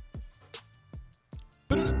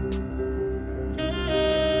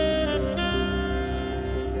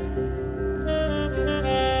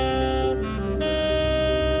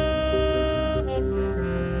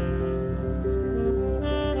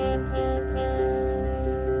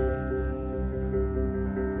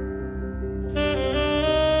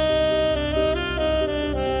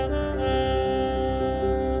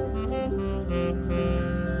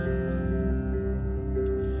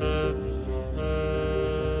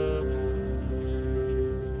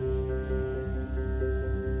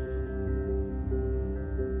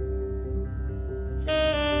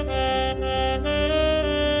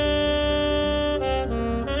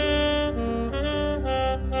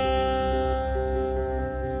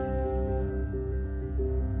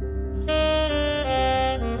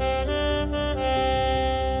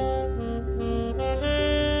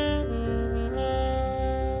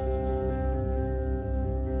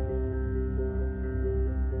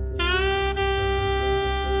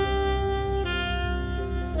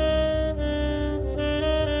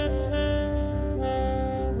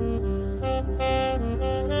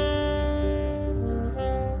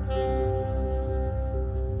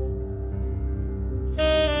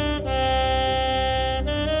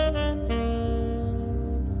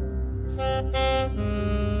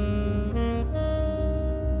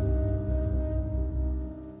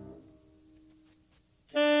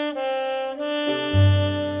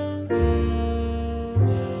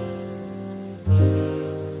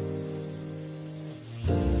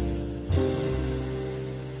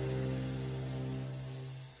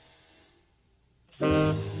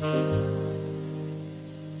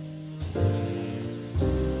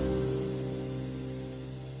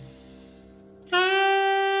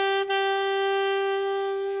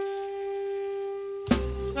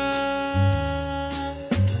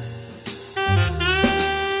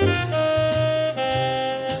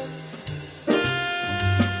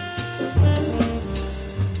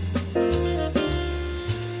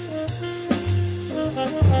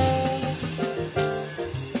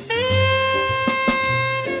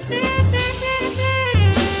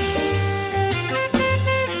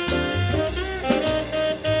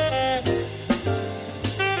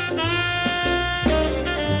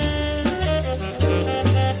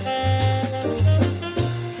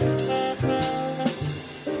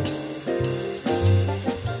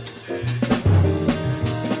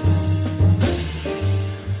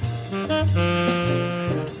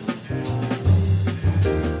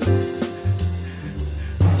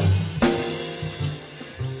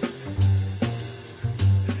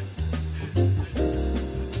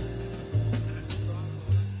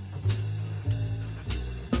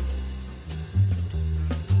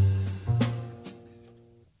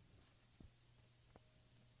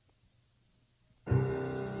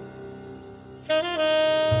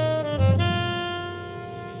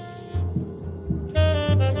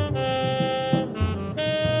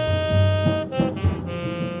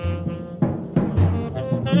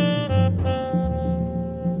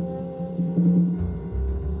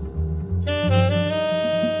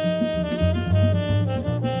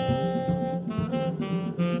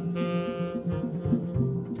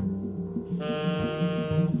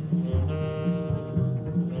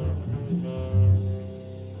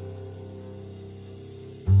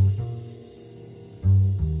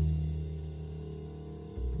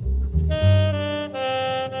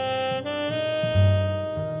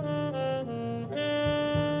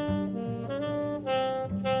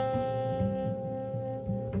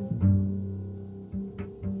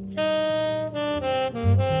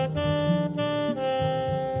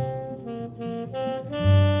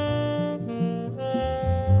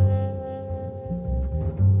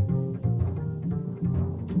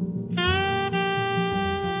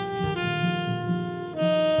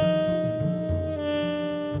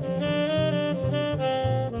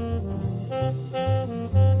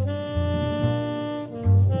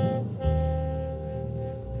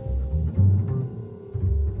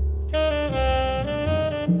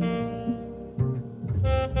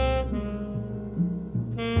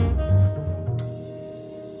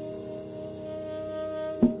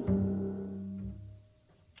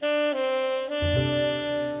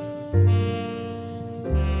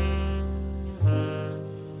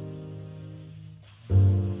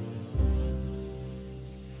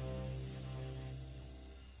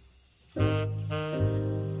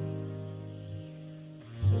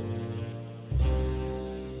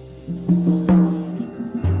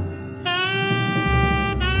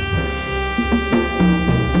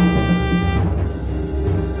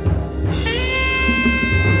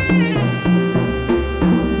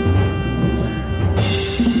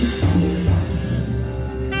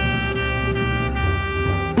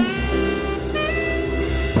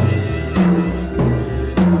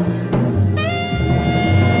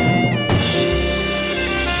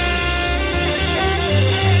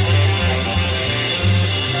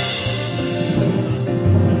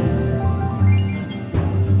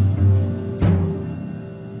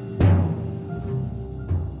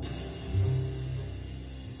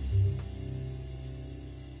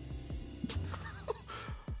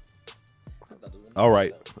 All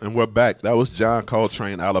right, and we're back. That was John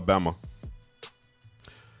Coltrane, Alabama.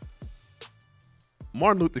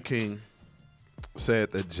 Martin Luther King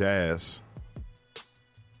said that jazz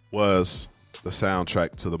was the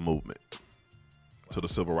soundtrack to the movement, to the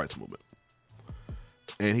civil rights movement.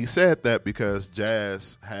 And he said that because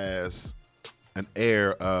jazz has an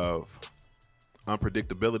air of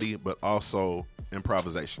unpredictability, but also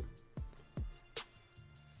improvisation.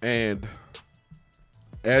 And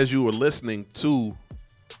as you were listening to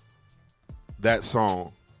that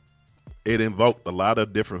song, it invoked a lot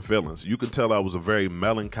of different feelings. You can tell I was a very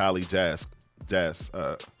melancholy jazz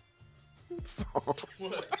song.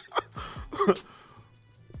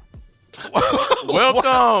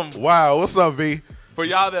 Welcome. Wow, what's up, V? For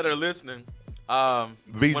y'all that are listening, V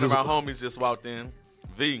one just of our homies just walked in.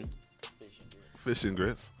 V. Fish and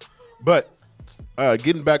grits. But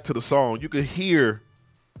getting back to the song, you could hear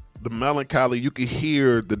the melancholy, you could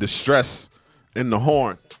hear the distress in the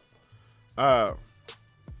horn. John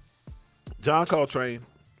Coltrane,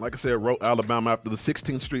 like I said, wrote Alabama after the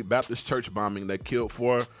 16th Street Baptist Church bombing that killed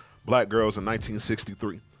 4 black girls in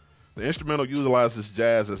 1963. The instrumental utilizes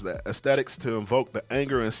jazz as the aesthetics to invoke the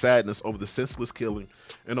anger and sadness over the senseless killing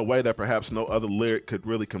in a way that perhaps no other lyric could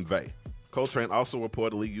really convey. Coltrane also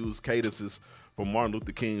reportedly used cadences from Martin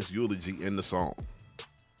Luther King's eulogy in the song.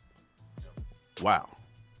 Wow.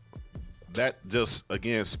 That just,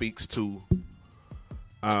 again, speaks to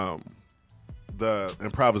the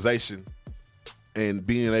improvisation and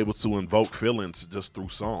being able to invoke feelings just through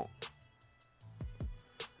song.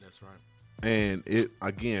 That's right. And it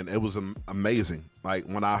was amazing. Like,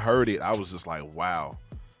 when I heard it, I was just like, wow.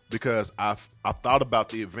 Because I thought about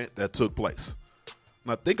the event that took place.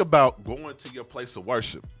 Now, think about going to your place of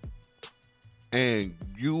worship and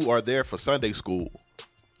you are there for Sunday school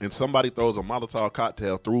and somebody throws a Molotov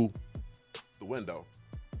cocktail through the window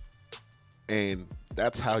and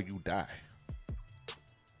that's how you die.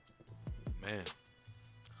 Man.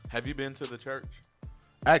 Have you been to the church?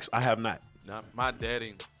 Actually, I have not. No, my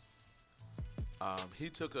daddy, he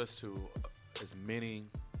took us to as many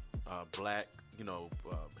black,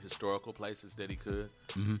 historical places that he could.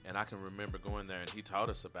 Mm-hmm. And I can remember going there and he taught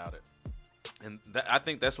us about it. And I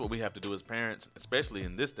think that's what we have to do as parents, especially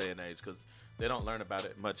in this day and age, because they don't learn about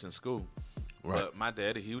it much in school. Right. But my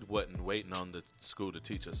daddy, he wasn't waiting on the school to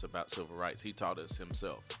teach us about civil rights. He taught us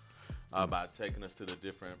himself by taking us to the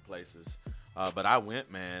different places. But I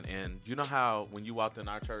went, man, and you know how when you walked in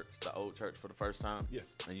our church, the old church, for the first time, Yeah.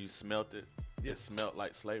 and you smelt it, Yeah. it smelled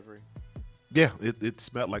like slavery. Yeah, it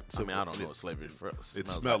smelled like I mean, I don't know what slavery It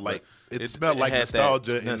smells smelled like but it smelled like had that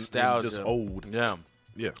nostalgia and just old. Yeah.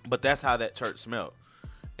 Yeah. But that's how that church smelled.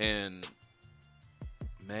 And,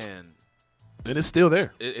 man. And it's still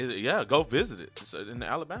there. Yeah, go visit it. It's in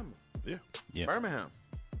Alabama. Yeah. Yeah. Birmingham.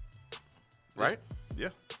 Right? Yeah.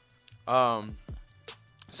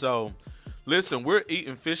 So, listen, we're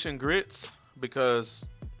eating fish and grits because,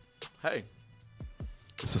 hey.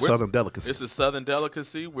 It's a Southern delicacy. It's a Southern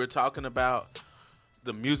delicacy. We're talking about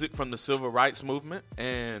the music from the Civil Rights Movement.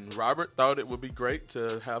 And Robert thought it would be great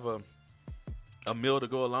to have a meal to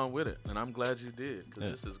go along with it. And I'm glad you did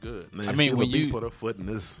because this is good. Man, I mean, Sheila when B you put her foot in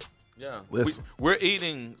this. Yeah, Listen. we're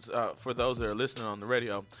eating, for those that are listening on the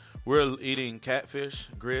radio, we're eating catfish,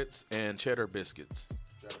 grits, and cheddar biscuits.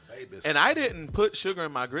 And I didn't put sugar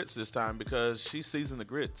in my grits this time because she seasoned the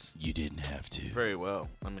grits you didn't have to. very well.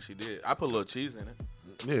 I mean, she did. I put a little cheese in it.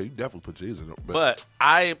 Yeah, you definitely put cheese in it. But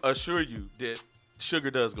I assure you that sugar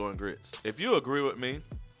does go in grits. If you agree with me,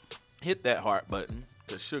 hit that heart button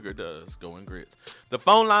because sugar does go in grits. The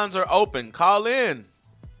phone lines are open. Call in.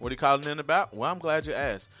 What are you calling in about? Well, I'm glad you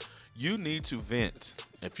asked. You need to vent.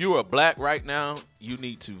 If you are black right now, you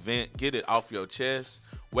need to vent. Get it off your chest.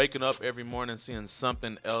 Waking up every morning seeing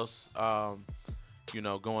something else,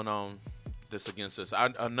 going on that's against us.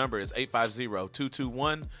 Our number is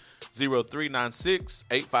 850-221-0396,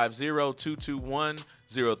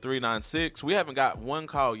 850-221-0396. We haven't got one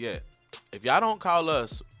call yet. If y'all don't call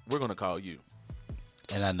us, we're going to call you.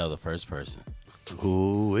 And I know the first person.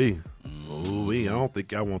 Ooh-wee. Ooh-wee. I don't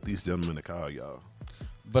think I want these gentlemen to call y'all.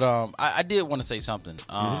 But I did want to say something.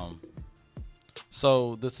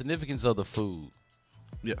 So the significance of the food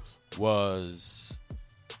Yes. was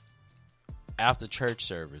after church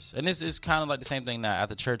service. And this is kind of like the same thing now.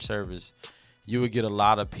 After church service, you would get a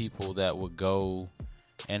lot of people that would go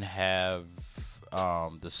and have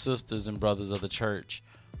the sisters and brothers of the church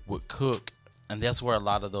would cook. And that's where a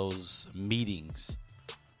lot of those meetings,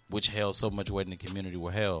 which held so much weight in the community,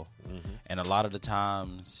 were held. And a lot of the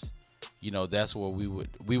times, you know, that's where we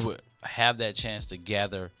would have that chance to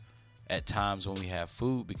gather at times when we have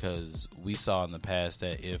food, because we saw in the past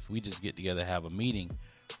that if we just get together and have a meeting,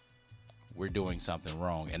 we're doing something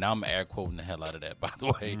wrong. And I'm air quoting the hell out of that, by the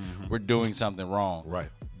way. We're doing something wrong. Right.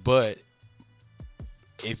 But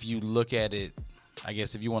if you look at it, I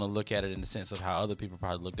guess if you want to look at it in the sense of how other people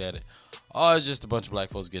probably looked at it, oh, it's just a bunch of black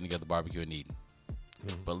folks getting together, barbecue and eating.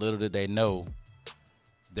 But little did they know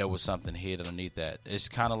there was something hid underneath that. It's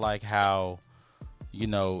kind of like how, you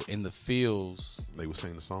know, in the fields, They would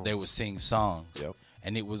sing the song. they would sing songs. Yep.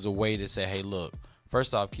 And it was a way to say, hey, look,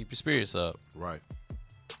 first off, keep your spirits up. Right.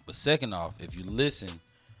 But second off, if you listen,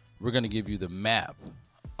 we're going to give you the map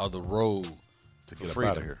of the road To for get up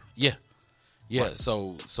freedom. out of here. Yeah. Yeah. Right.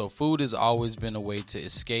 So food has always been a way to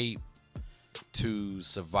escape, to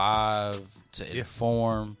survive, to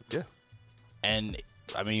inform. Yeah. And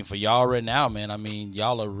I mean, for y'all right now, man, I mean,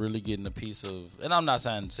 y'all are really getting a piece of, and I'm not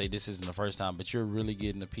saying to say this isn't the first time, but you're really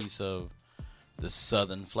getting a piece of the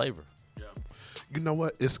Southern flavor. You know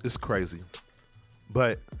what? It's crazy.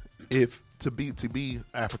 But if to be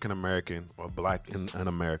African American or black in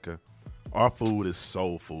America, our food is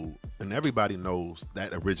soul food. And everybody knows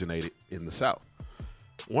that originated in the South.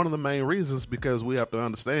 One of the main reasons, because we have to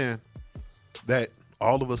understand that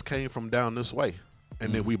all of us came from down this way,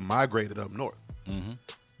 and then we migrated up north.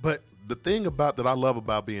 But the thing about that I love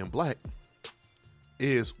about being black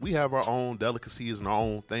is we have our own delicacies and our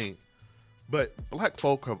own thing. But black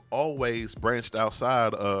folk have always branched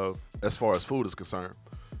outside of, as far as food is concerned,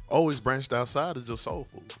 always branched outside of just soul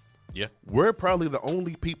food. Yeah. We're probably the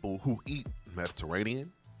only people who eat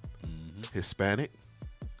Mediterranean, Hispanic,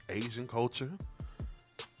 Asian culture.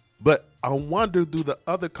 But I wonder, do the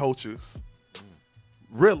other cultures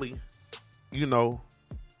really, you know,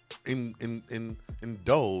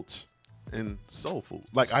 indulge in soul food?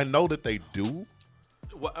 Like, I know that they do.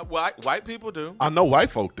 White people do. I know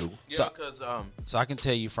white folk do. Yeah, because So I can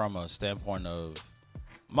tell you from a standpoint of,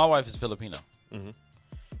 my wife is Filipino.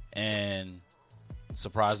 And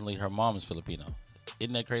surprisingly, her mom is Filipino.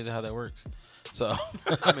 Isn't that crazy how that works? So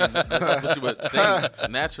I mean, that's what you would think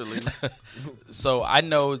naturally. So I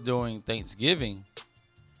know during Thanksgiving,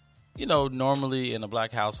 you know, normally in a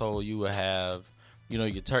black household, you would have, you know,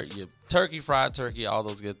 your turkey, fried turkey, all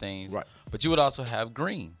those good things. Right. But you would also have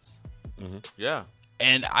greens. Yeah.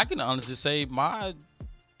 And I can honestly say my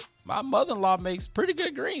mother-in-law makes pretty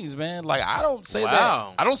good greens, man. Like, I don't say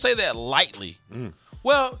Wow. that. I don't say that lightly.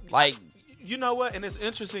 Well, Like, you know what? And it's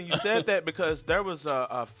interesting you said that, because there was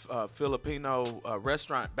a Filipino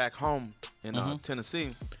restaurant back home in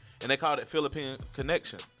Tennessee, and they called it Philippine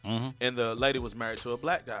Connection. And the lady was married to a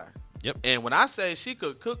black guy. Yep. And when I say she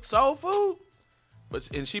could cook soul food,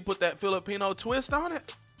 and she put that Filipino twist on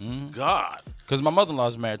it, God. because my mother-in-law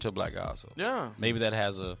is married to a black guy also. Yeah. Maybe that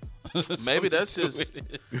has a... Maybe that's just...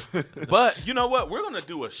 But you know what? We're going to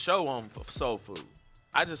do a show on soul food.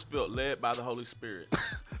 I just felt led by the Holy Spirit.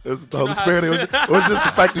 It's the Holy Spirit. It was just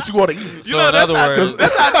the fact that you want to eat. So in other words...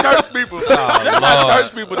 That's how church people do. That's how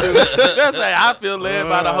church people do. They'll say, I feel led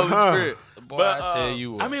by the Holy Spirit. Boy, But, I tell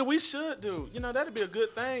you what. I mean, we should do. You know, that'd be a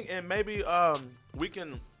good thing. And maybe we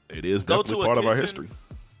can It is go definitely to a part of our kitchen, history.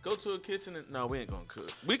 Go to a kitchen and... No, we ain't going to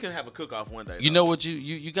cook. We can have a cook-off one day. You though. know what?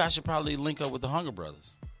 You guys should probably link up with the Hunger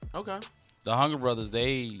Brothers. Okay. The Hunger Brothers,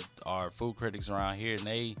 they are food critics around here, and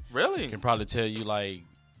they Really? can probably tell you, like,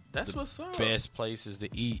 That's the what's up. best places to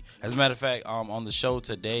eat. As a matter of fact, on the show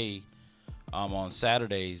today, on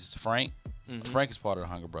Saturdays, Frank is part of the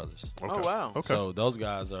Hunger Brothers. Oh, wow. Okay. So those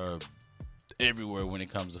guys are everywhere when it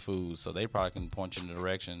comes to food. So they probably can point you in the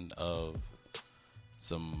direction of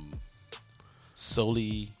some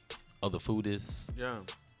solely of the foodists Yeah.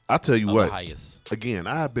 I tell you of what. the highest. Again,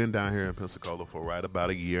 I have been down here in Pensacola for right about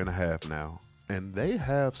a year and a half now, and they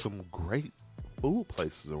have some great food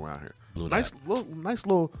places around here. Blue Nice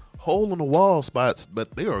little hole in the wall spots,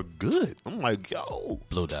 but they are good. I'm like, yo,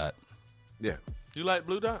 Blue Dot. yeah. You like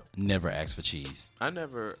Blue Dot? Never ask for cheese. I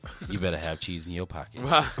never. You better have cheese in your pocket.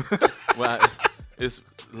 Why? It's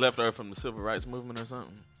left over from the civil rights movement or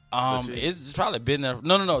something. It's probably been there.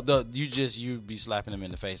 No. You be slapping them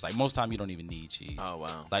in the face. Like most time, you don't even need cheese. Oh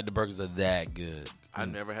wow! Like the burgers are that good. I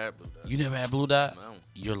never had Blue Dot. You never had Blue Dot? No.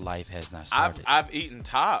 Your life has not started. I've eaten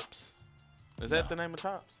Tops. Is that the name of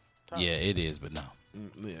Tops? Yeah, it is, but no.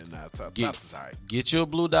 Yeah, nah, Tops is all right. Get you a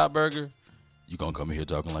Blue Dot burger. You gonna come in here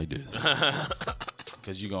talking like this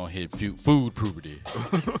because you gonna hit food puberty.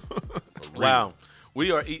 Wow,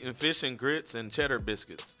 we are eating fish and grits and cheddar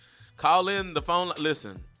biscuits. Call in the phone.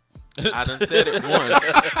 Listen, I done said it once.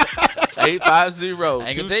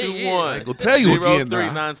 850-221. Ain't gonna tell you again now.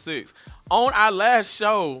 0396. On our last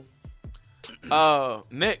show,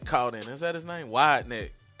 Nick called in. Is that his name? Wide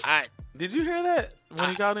Nick. Did you hear that when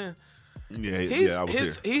he called in? Yeah, I was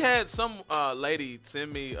here. He had some lady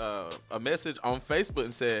send me a message on Facebook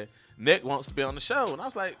and said Nick wants to be on the show, and I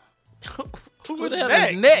was like, "Who the hell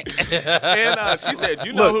is Nick?" And she said,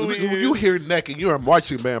 "You know who he is." You hear Nick and you're a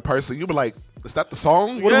marching band person. You be like, "Is that the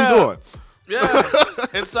song? What are we doing?" Yeah.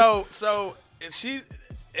 And so she,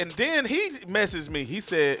 and then he messaged me. He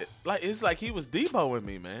said, like, it's like he was Deboing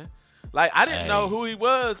me, man. Like, I didn't know who he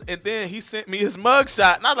was, and then he sent me his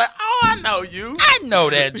mugshot, and I was like, "Oh, I know you. I know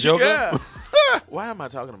that Joker." Yeah. Why am I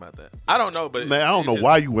talking about that? I don't know, but man, I don't know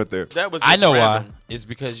why you went there. That was. I know random. why. It's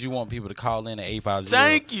because you want people to call in at 850.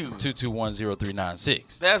 Thank you.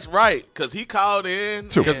 221-0396. That's right, because he called in.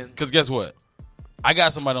 Because guess what? I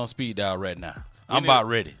got somebody on speed dial right now. I'm about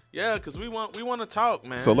ready. Yeah, because we want to talk,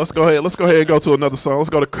 man. So let's go ahead. Let's go ahead and go to another song. Let's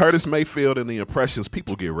go to Curtis Mayfield and the Impressions.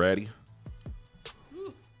 People get ready.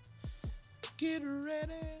 Get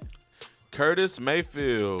ready. Curtis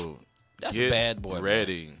Mayfield. That's a bad boy.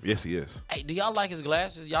 Ready. Man. Yes, he is. Hey, do y'all like his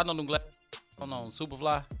glasses? Y'all know them glasses on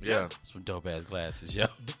Superfly? Yeah. Some dope ass glasses, yo.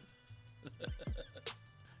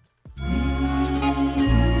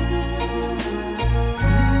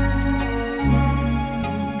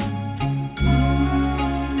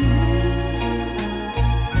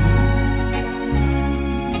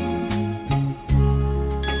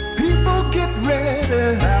 People get ready.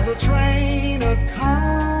 There's a train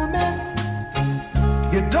a-coming.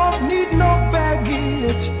 You don't need no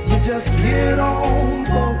baggage. You just get on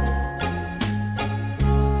board.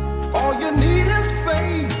 All you need is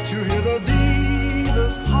faith to hear the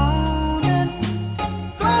dealers horning.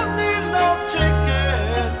 Don't need no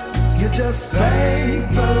ticket. You just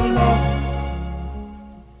thank the Lord.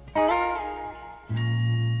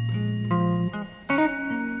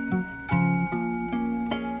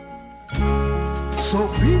 So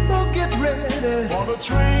people get ready for the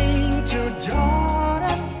train to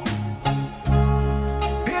Jordan,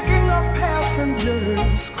 picking up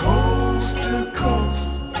passengers coast to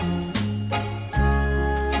coast.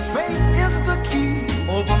 Faith is the key.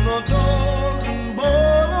 Open the doors and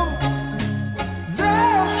board 'em.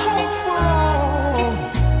 There's hope for all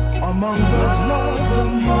among those loved the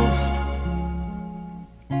most.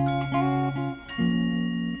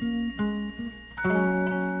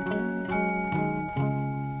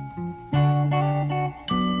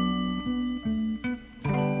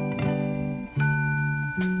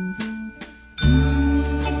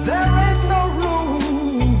 There ain't no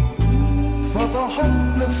room for the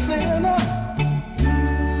hopeless sinner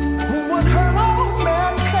who would hurt all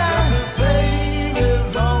mankind to save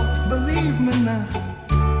his own. Believe me now,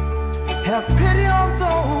 have pity on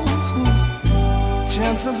those whose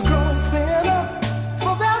chances grow thinner,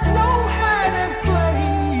 for there's no hiding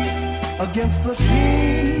place against the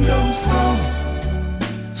kingdom's throne.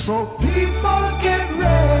 So people get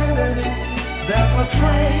ready. There's a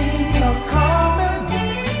train a-coming.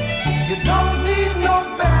 You don't need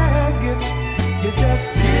no baggage. You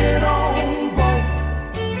just get on board.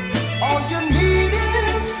 All you need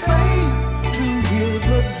is faith to hear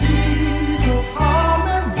the diesels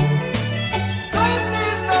humming. Don't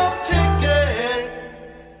need no ticket.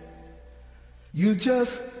 You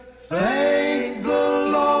just thank the Lord.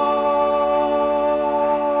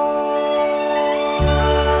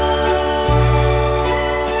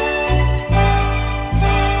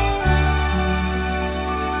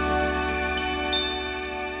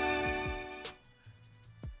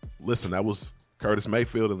 Listen, that was Curtis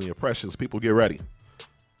Mayfield and the Impressions. People get ready.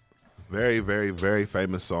 Very, very, very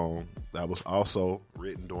famous song that was also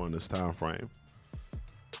written during this time frame.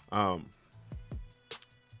 Do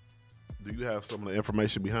you have some of the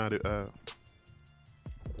information behind it?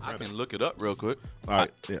 I can look it up real quick. All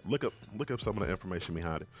right, yeah, look up some of the information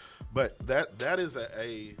behind it. But that is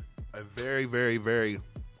a very, very, very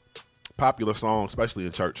popular song, especially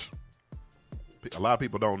in church. A lot of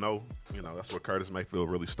people don't know, that's where Curtis Mayfield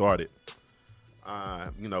really started.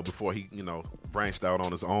 Before he, branched out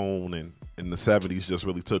on his own, and in the 70s just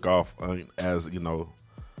really took off as,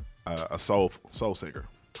 a soul singer.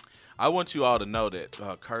 I want you all to know that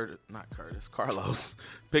Carlos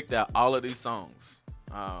picked out all of these songs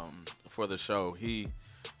for the show. He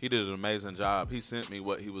did an amazing job. He sent me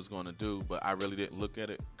what he was going to do, but I really didn't look at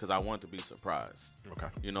it because I wanted to be surprised. Okay.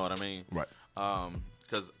 You know what I mean? Right.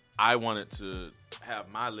 Because I wanted to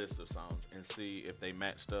have my list of songs and see if they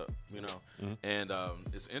matched up, you know. Mm-hmm. And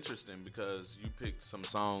it's interesting because you picked some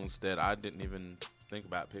songs that I didn't even think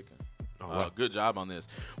about picking. Oh, wow. Good job on this.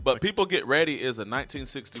 But People Get Ready is a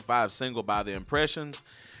 1965 single by The Impressions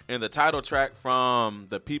and the title track from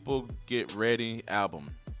the People Get Ready album.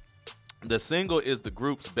 The single is the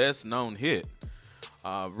group's best-known hit,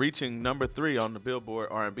 reaching number 3 on the Billboard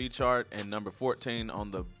R&B chart and number 14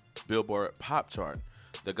 on the Billboard Pop chart.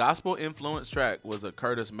 The gospel-influenced track was a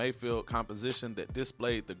Curtis Mayfield composition that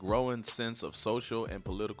displayed the growing sense of social and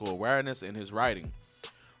political awareness in his writing.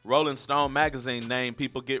 Rolling Stone magazine named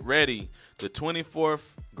People Get Ready the 24th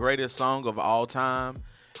greatest song of all time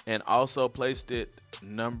and also placed it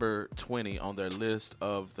number 20 on their list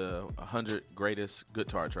of the 100 greatest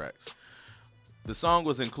guitar tracks. The song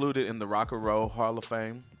was included in the Rock and Roll Hall of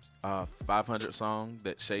Fame 500 song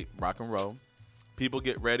that shaped rock and roll. People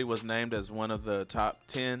Get Ready was named as one of the top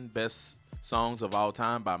 10 best songs of all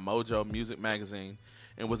time by Mojo Music magazine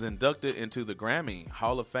and was inducted into the Grammy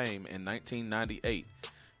Hall of Fame in 1998.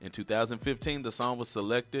 In 2015, the song was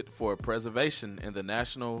selected for preservation in the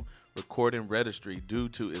National Recording Registry due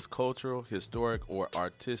to its cultural, historic, or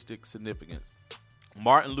artistic significance.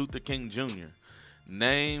 Martin Luther King Jr.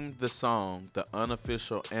 named the song the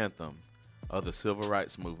unofficial anthem of the Civil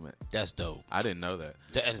Rights Movement. That's dope. I didn't know that.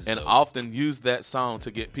 That is and dope. often used that song to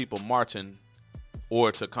get people marching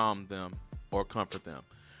or to calm them or comfort them.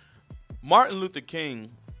 Martin Luther King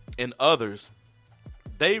and others,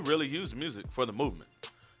 they really used music for the movement.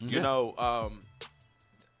 You know,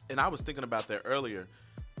 and I was thinking about that earlier.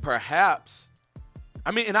 Perhaps, I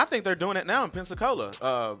mean, and I think they're doing it now in Pensacola.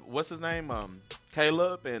 What's his name?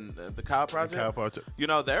 Caleb and the Kyle Project. Kyle Project. You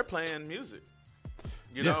know, they're playing music.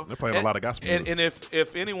 You Yeah, know, they're playing a lot of gospel music. And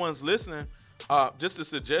if anyone's listening, just a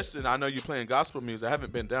suggestion. I know you're playing gospel music. I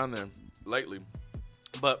haven't been down there lately,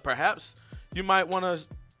 but perhaps you might want to,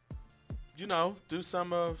 you know, do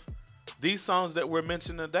some of these songs that we're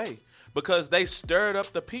mentioning today. Because they stirred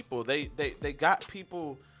up the people. They got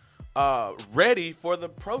people ready for the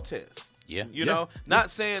protest. Yeah. You know,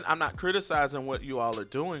 not saying I'm not criticizing what you all are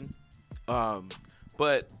doing,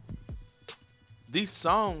 but these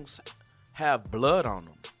songs have blood on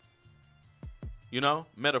them. You know,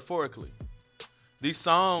 metaphorically. These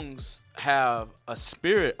songs have a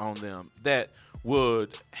spirit on them that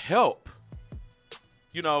would help,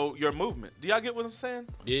 you know, your movement. Do y'all get what I'm saying?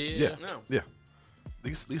 Yeah. Yeah.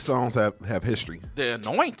 These songs have history. The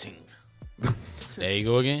anointing. There you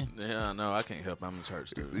go again. Yeah, no, I can't help. I'm in church,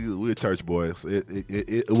 dude. We're church boys.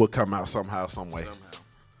 It will come out somehow, some way. Somehow.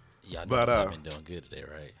 Y'all But, notice I've been doing good today,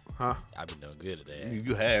 right? Huh? I've been doing good today.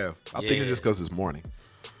 You have. I think it's Yeah. just because it's morning.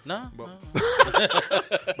 No. By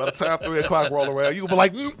the time 3 o'clock roll around, you will be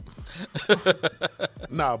like,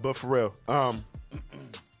 Nah, but for real.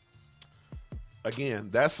 Again,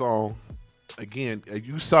 that song. Again,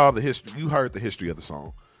 you saw the history. You heard the history of the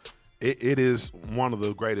song. It is one of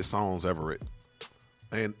the greatest songs ever written.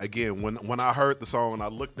 And again, when I heard the song and I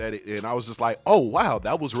looked at it, and I was just like, "Oh wow,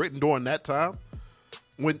 that was written during that time."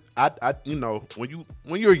 When I you know,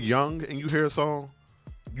 when you're young and you hear a song,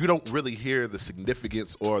 you don't really hear the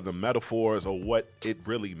significance or the metaphors or what it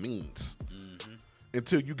really means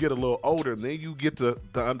until you get a little older, and then you get to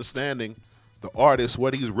the understanding the artist,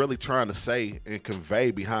 what he's really trying to say and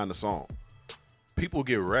convey behind the song. People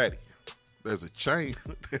get ready. There's a change.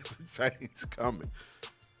 There's a change coming.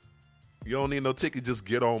 You don't need no ticket. Just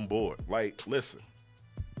get on board. Like, listen.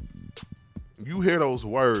 You hear those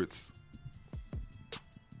words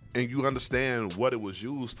and you understand what it was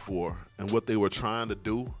used for and what they were trying to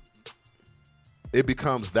do. It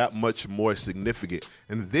becomes that much more significant.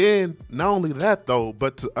 And then, not only that, though,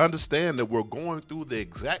 but to understand that we're going through the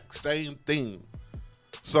exact same thing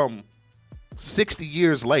some 60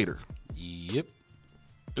 years later. Yep.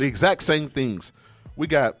 The exact same things. We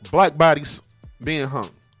got black bodies being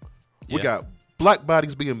hung. We Yeah. got black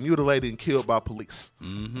bodies being mutilated and killed by police.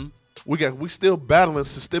 Mm-hmm. We still battling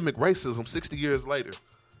systemic racism 60 years later.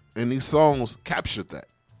 And these songs captured that.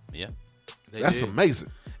 Yeah. That's did.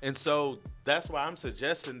 amazing. And so that's why I'm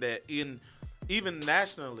suggesting that even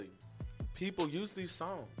nationally, people use these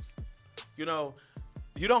songs. You know,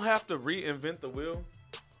 you don't have to reinvent the wheel.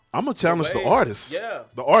 I'm going to challenge the way- artists. Yeah.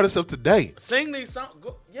 The artists of today. Sing these songs.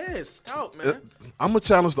 Yes, talk, man. I'm going to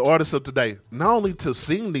challenge the artists of today, not only to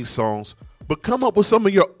sing these songs, but come up with some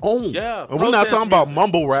of your own. Yeah, And we're not protest talking about music.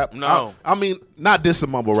 mumble rap. No. I mean, not dissing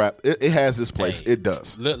mumble rap. It has its place. Hey, It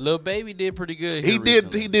does. Lil Baby did pretty good. He here did.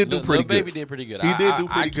 recently. He did do Lil pretty good. Baby did pretty good. He did do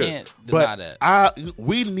pretty I good. can't deny But that.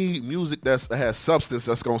 we need music that has substance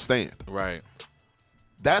that's gonna stand. Right.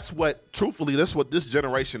 That's what, truthfully, that's what this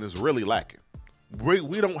generation is really lacking.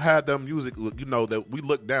 We don't have the music, that we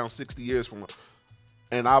look down 60 years from,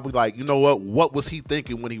 and I'll be like, you know what? What was he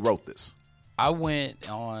thinking when he wrote this? I went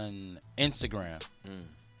on Instagram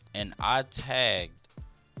and I tagged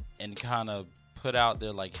and kind of put out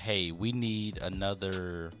there like, hey, we need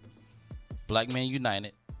another Black Man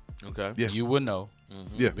United. Okay. Yeah. You would know.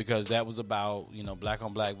 Yeah. Because that was about, black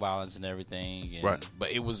on black violence and everything. And, Right.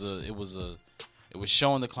 But it was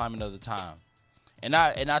showing the climate of the time. And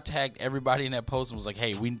I tagged everybody in that post and was like,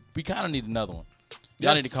 hey, we kind of need another one.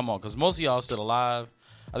 Y'all Yes. need to come on because most of y'all are still alive.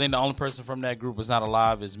 I think the only person from that group that's not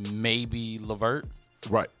alive is maybe Levert.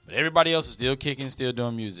 Right. But everybody else is still kicking, still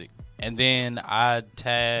doing music. And then I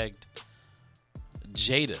tagged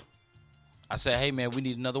Jada. I said, hey, man, we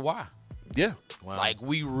need another Y. Yeah. Wow. Like,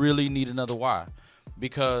 we really need another Y.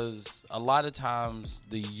 Because a lot of times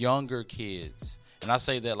the younger kids, and I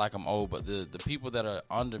say that like I'm old, but the people that are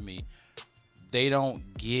under me, they don't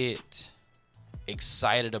get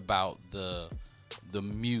excited about the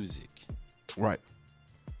music. Right.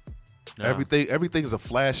 Yeah. Everything's a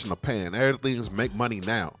flash in a pan. Everything's make money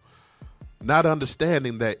now. Not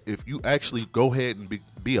understanding that if you actually go ahead and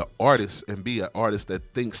be an artist and be an artist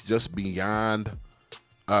that thinks just beyond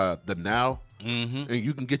the now, and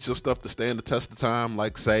you can get your stuff to stand the test of time,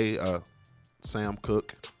 like say Sam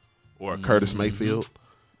Cooke or Curtis Mayfield.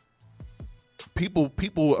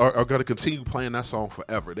 People are going to continue playing that song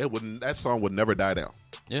forever. That song would never die down.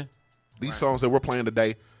 Yeah. These songs that we're playing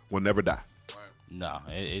today will never die. No,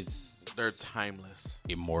 it's They're timeless.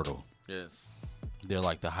 immortal. Yes. They're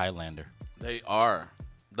like the Highlander. They are.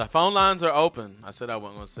 The phone lines are open. I said I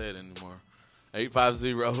wasn't going to say it anymore.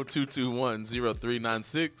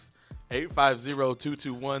 850-221-0396.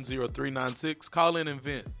 850-221-0396. Call in and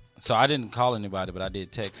vent. So I didn't call anybody, but I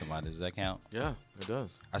did text somebody. Does that count? Yeah, it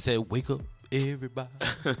does. I said, wake up, everybody.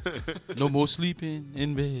 No more sleeping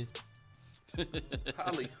in bed.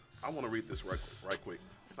 Holly, I want to read this right quick.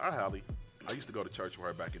 Hi, Holly. I used to go to church with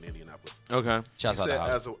her back in Indianapolis. Okay. Shouts She out to said,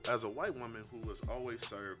 Holly. as a white woman who has always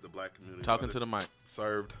served the black community, Talking to the mic.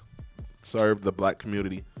 served the black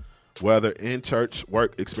community, whether in church,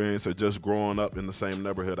 work experience, or just growing up in the same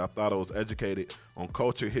neighborhood, I thought I was educated on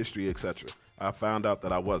culture, history, etc. I found out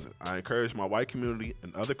that I wasn't. I encourage my white community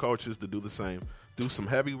and other cultures to do the same. Do some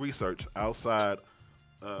heavy research outside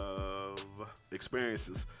of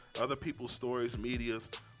experiences, other people's stories, medias,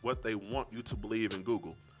 what they want you to believe in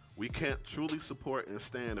Google. We can't truly support and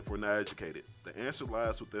stand if we're not educated. The answer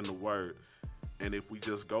lies within the word. And if we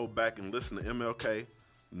just go back and listen to MLK,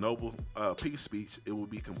 noble peace speech, it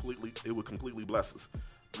would completely bless us.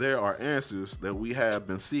 There are answers that we have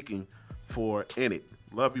been seeking for in it.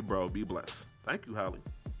 Love you, bro. Be blessed. Thank you, Holly.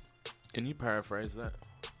 Can you paraphrase that?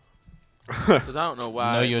 Because I don't know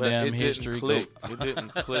why. Know your but damn it history, Didn't click. It didn't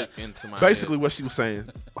click into my Basically, head. what she was saying,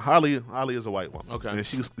 Holly is a white woman. Okay. And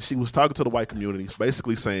she was talking to the white community,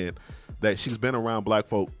 basically saying that she's been around black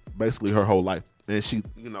folk basically her whole life. And she,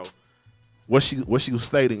 what she was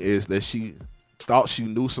stating is that she thought she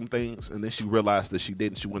knew some things, and then she realized that she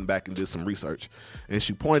didn't. She went back and did some research, and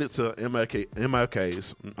she pointed to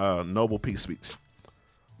MLK's Noble Peace Speech,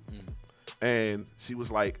 and she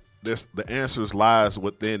was like, the answers lies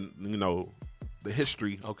within the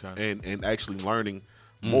history, Okay. and actually learning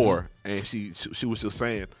more. And she was just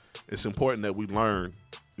saying it's important that we learn,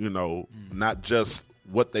 not just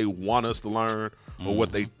what they want us to learn or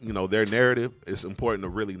what they their narrative. It's important to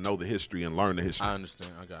really know the history and learn the history. I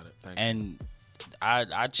understand. I got it. Thank you. And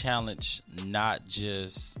I challenge not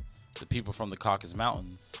just the people from the Caucasus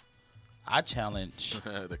Mountains. I challenge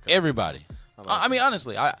The everybody. like I mean,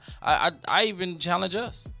 honestly, I even challenge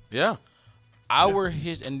us. Yeah. Our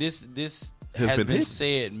history, and this has been been hidden.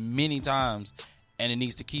 said many times, and it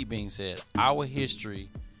needs to keep being said. Our history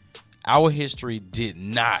did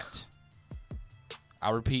not,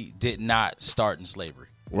 I repeat, did not start in slavery.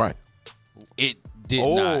 Right. It did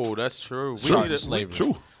Oh, not. that's true. Start need in to- slavery.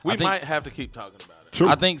 True. We I think- might have to keep talking about it. True.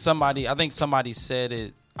 I think somebody said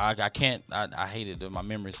it. I can't. I hate it. My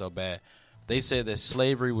memory's so bad. They said that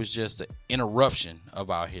slavery was just an interruption of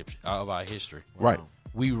our history. Right.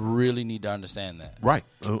 We really need to understand that. Right.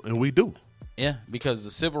 And we do. Yeah, because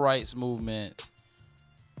the civil rights movement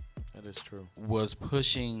That is true. was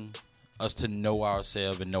pushing us to know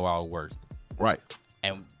ourselves and know our worth, Right.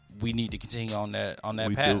 and we need to continue on that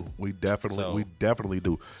We path. do. We definitely So- we definitely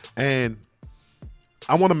do. And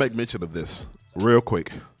I want to make mention of this real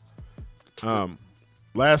quick.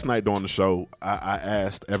 Last night during the show, I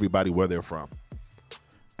asked everybody where they're from,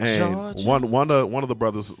 and Georgia. one of the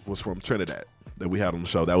brothers was from Trinidad that we had on the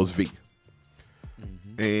show. That was V,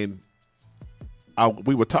 and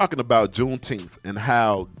we were talking about Juneteenth and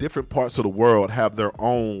how different parts of the world have their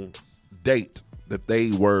own date that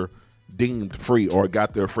they were deemed free or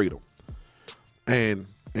got their freedom, and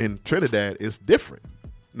in Trinidad it's different.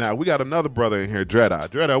 Now we got another brother in here, Dread-Eye.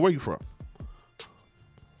 Dread-Eye, where you from?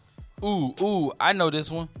 Ooh, I know this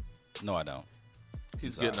one. No, I don't.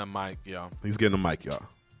 He's getting a mic, y'all. He's getting a mic, y'all.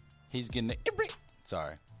 He's getting the.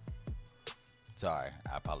 Sorry, I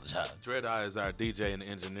apologize. Dread-Eye is our DJ and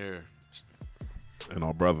engineer. And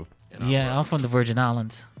our brother. Yeah, I'm from the Virgin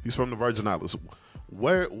Islands. He's from the Virgin Islands.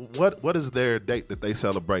 What is their date that they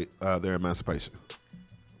celebrate their emancipation?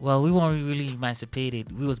 Well, we weren't really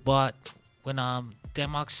emancipated. We was bought when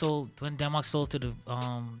Denmark sold to the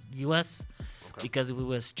U.S. because we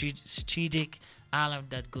were a strategic island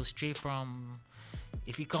that goes straight from.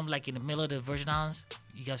 If you come like in the middle of the Virgin Islands,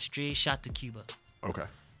 you got straight shot to Cuba. Okay.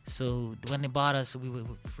 So when they bought us, we were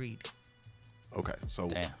freed. Okay. So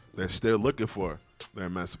Damn. they're still looking for their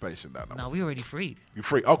emancipation. Now we already freed. You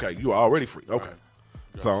free? Okay. You are already free. Okay.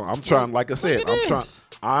 So I'm trying, like I said,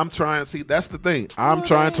 I'm trying. See, that's the thing. I'm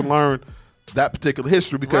trying to learn that particular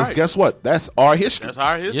history because guess what? That's our history. That's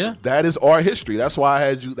our history. Yeah. That is our history. That's why I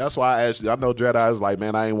had you. That's why I asked you. I know Dread-Eye was like,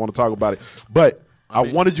 man, I ain't want to talk about it, but I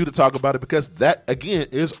wanted you to talk about it because that again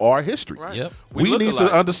is our history. Right. Yep. We need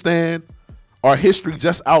to understand our history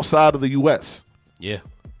just outside of the U.S. Yeah.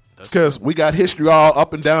 Because we got history all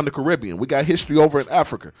up and down the Caribbean. We got history over in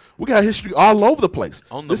Africa. We got history all over the place.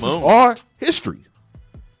 On the this moon. is our history.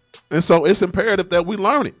 And so it's imperative that we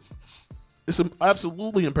learn it. It's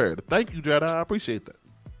absolutely imperative. Thank you, Jedi. I appreciate that.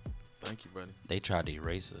 Thank you, buddy. They tried to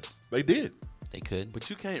erase us. They did. They couldn't. But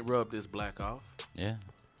you can't rub this black off. Yeah.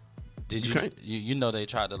 Did You you? can't. You know they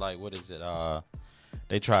tried to like what is it?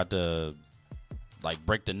 They tried to like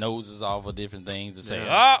break the noses off of different things to say,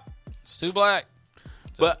 Yeah. "Oh, it's too black."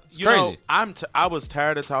 So But it's you crazy. know, I was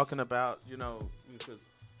tired of talking about because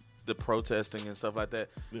the protesting and stuff like that.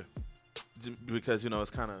 Yeah. Because it's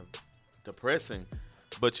kind of depressing.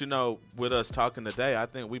 But with us talking today, I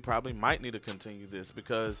think we probably might need to continue this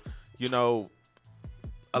because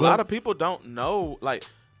a lot of people don't know like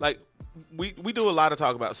we do a lot of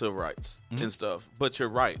talk about civil rights and stuff. But you're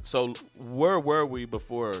right. So where were we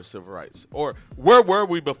before civil rights, or where were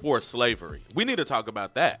we before slavery? We need to talk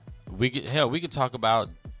about that. we could talk about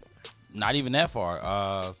not even that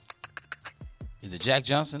far. Is it Jack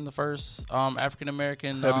Johnson, the first African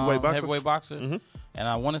American Heavyweight boxer? Mm-hmm. And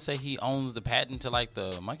I want to say he owns the patent to like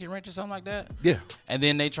the monkey wrench or something like that. Yeah. And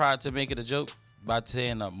then they tried to make it a joke by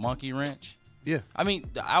saying a monkey wrench. Yeah. I mean,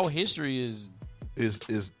 our history is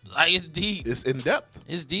like it's deep. It's in depth.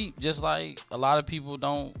 It's deep. Just like a lot of people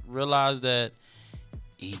don't realize that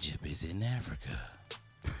Egypt is in Africa.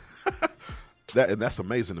 That's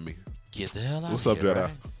amazing to me. Get the hell out What's of up, here,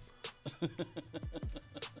 Jedi? right?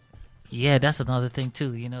 Yeah, that's another thing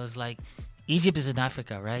too. It's like Egypt is in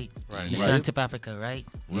Africa, right? Right. It's Right. on tip Africa, right?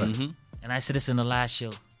 Mm-hmm. And I said this in the last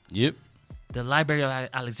show. Yep. The Library of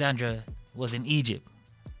Alexandria was in Egypt.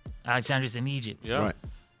 Alexandria's in Egypt. Yeah. Right.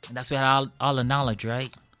 And that's where all the knowledge,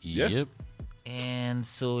 right? Yeah. Yep. And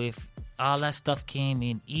so if all that stuff came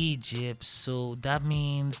in Egypt, so that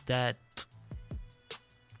means that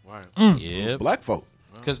Right. Yep. Black folk.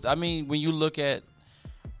 Because I mean, when you look at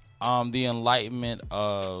the enlightenment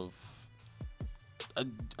of,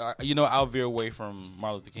 I'll veer away from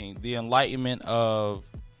Martin Luther King. The enlightenment of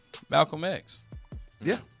Malcolm X.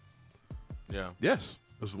 Yeah. Yeah. Yes.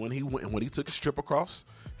 It was when he took his trip across,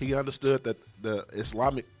 he understood that the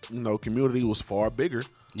Islamic, community was far bigger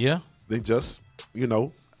Yeah. than just,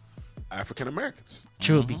 African Americans.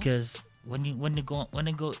 true, because when they go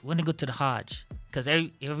to the Hajj, because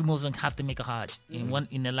every Muslim have to make a Hajj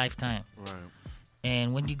in their lifetime. Right.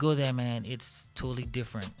 And when you go there, man, it's totally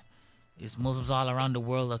different. It's Muslims all around the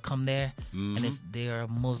world that come there, and they are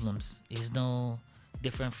Muslims. There's no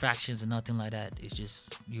different fractions or nothing like that. It's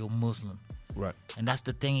just you're Muslim, Right. and that's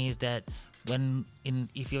the thing is that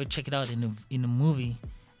if you ever check it out in the movie,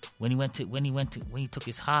 when he took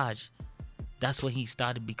his Hajj, that's when he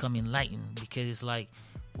started becoming enlightened, because it's like,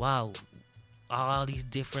 wow, all these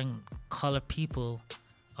different color people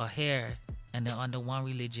are here and they're under one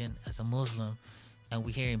religion as a Muslim, and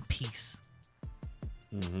we're here in peace.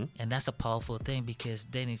 And that's a powerful thing, because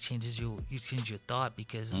then it changes you change your thought,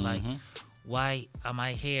 because it's like, why am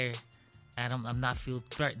I here and I'm not feel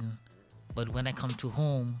threatened, but when I come to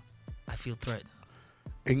home I feel threatened.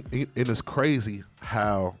 And it's crazy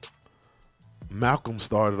how Malcolm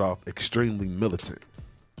started off extremely militant,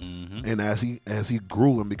 and as he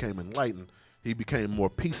grew and became enlightened, he became more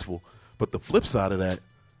peaceful. But the flip side of that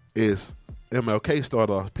is MLK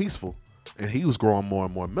started off peaceful, and he was growing more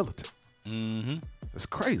and more militant. It's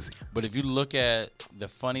crazy. But if you look at the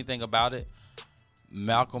funny thing about it,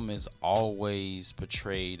 Malcolm is always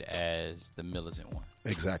portrayed as the militant one.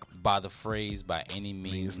 Exactly. By the phrase, by any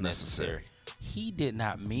means necessary. He did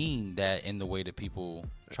not mean that in the way that people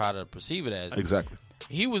try to perceive it as. Exactly.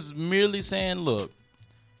 He was merely saying, look,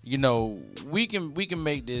 you know, we can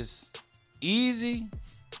make this easy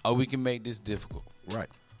or we can make this difficult. Right.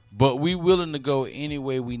 But we willing to go any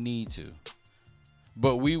way we need to.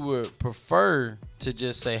 But we would prefer to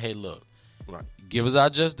just say, hey, look, Right. give us our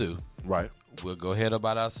just due. Right. We'll go ahead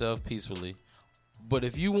about ourselves peacefully. But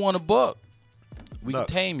if you want a buck, we Nuck.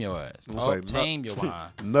 can tame your ass. It's Oh, like tame nuck. your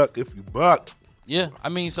behind. Nuck if you buck. Yeah, I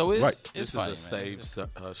mean, so it's Right. it's This funny, is a man.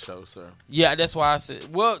 saved show, sir. Yeah, that's why I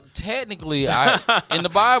said. Well, technically, in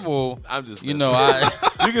the Bible, I'm just you messing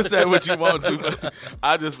know, You can say what you want to, but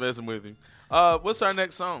I just messing with you. What's our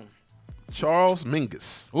next song? Charles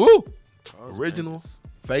Mingus. Woo, Original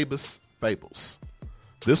Famous Fables.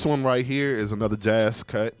 This one right here is another jazz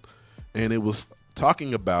cut, and it was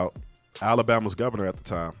talking about Alabama's governor at the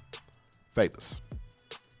time, Famous.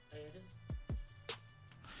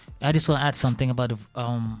 I just want to add something about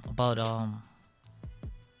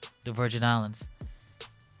the Virgin Islands,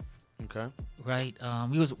 Okay. right?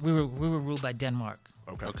 We were ruled by Denmark,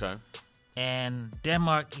 Okay. and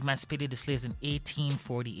Denmark emancipated the slaves in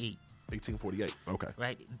 1848. 1848. Okay.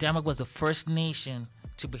 Right? Denmark was the first nation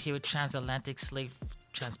to prohibit transatlantic slave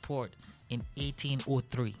transport in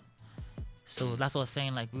 1803. So that's what I was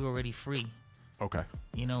saying. Like, we were already free. Okay.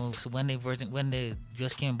 You know, so when they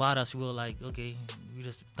just came and bought us, we were like, okay,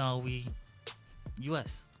 we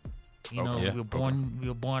U.S. You know, Okay. Yeah. we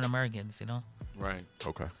were born Americans. You know. Right.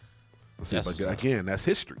 Okay. See, That's but what's up. again, that's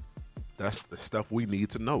history. That's the stuff we need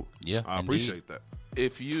to know. Yeah, I indeed. appreciate that.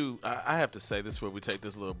 If you, I have to say this before we take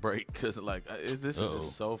this little break because this is Uh-oh.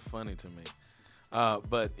 just so funny to me.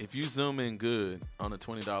 But if you zoom in good on a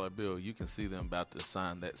 $20 bill, you can see them about to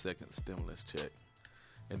sign that second stimulus check,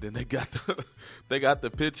 and then they got the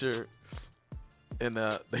picture, and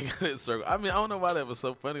they got it circled. I mean, I don't know why that was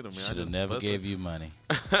so funny to me. Should have never gave you money.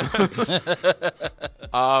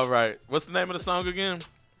 All right, what's the name of the song again?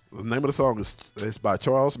 The name of the song is by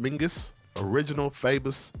Charles Mingus. Original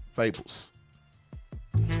Famous Fables.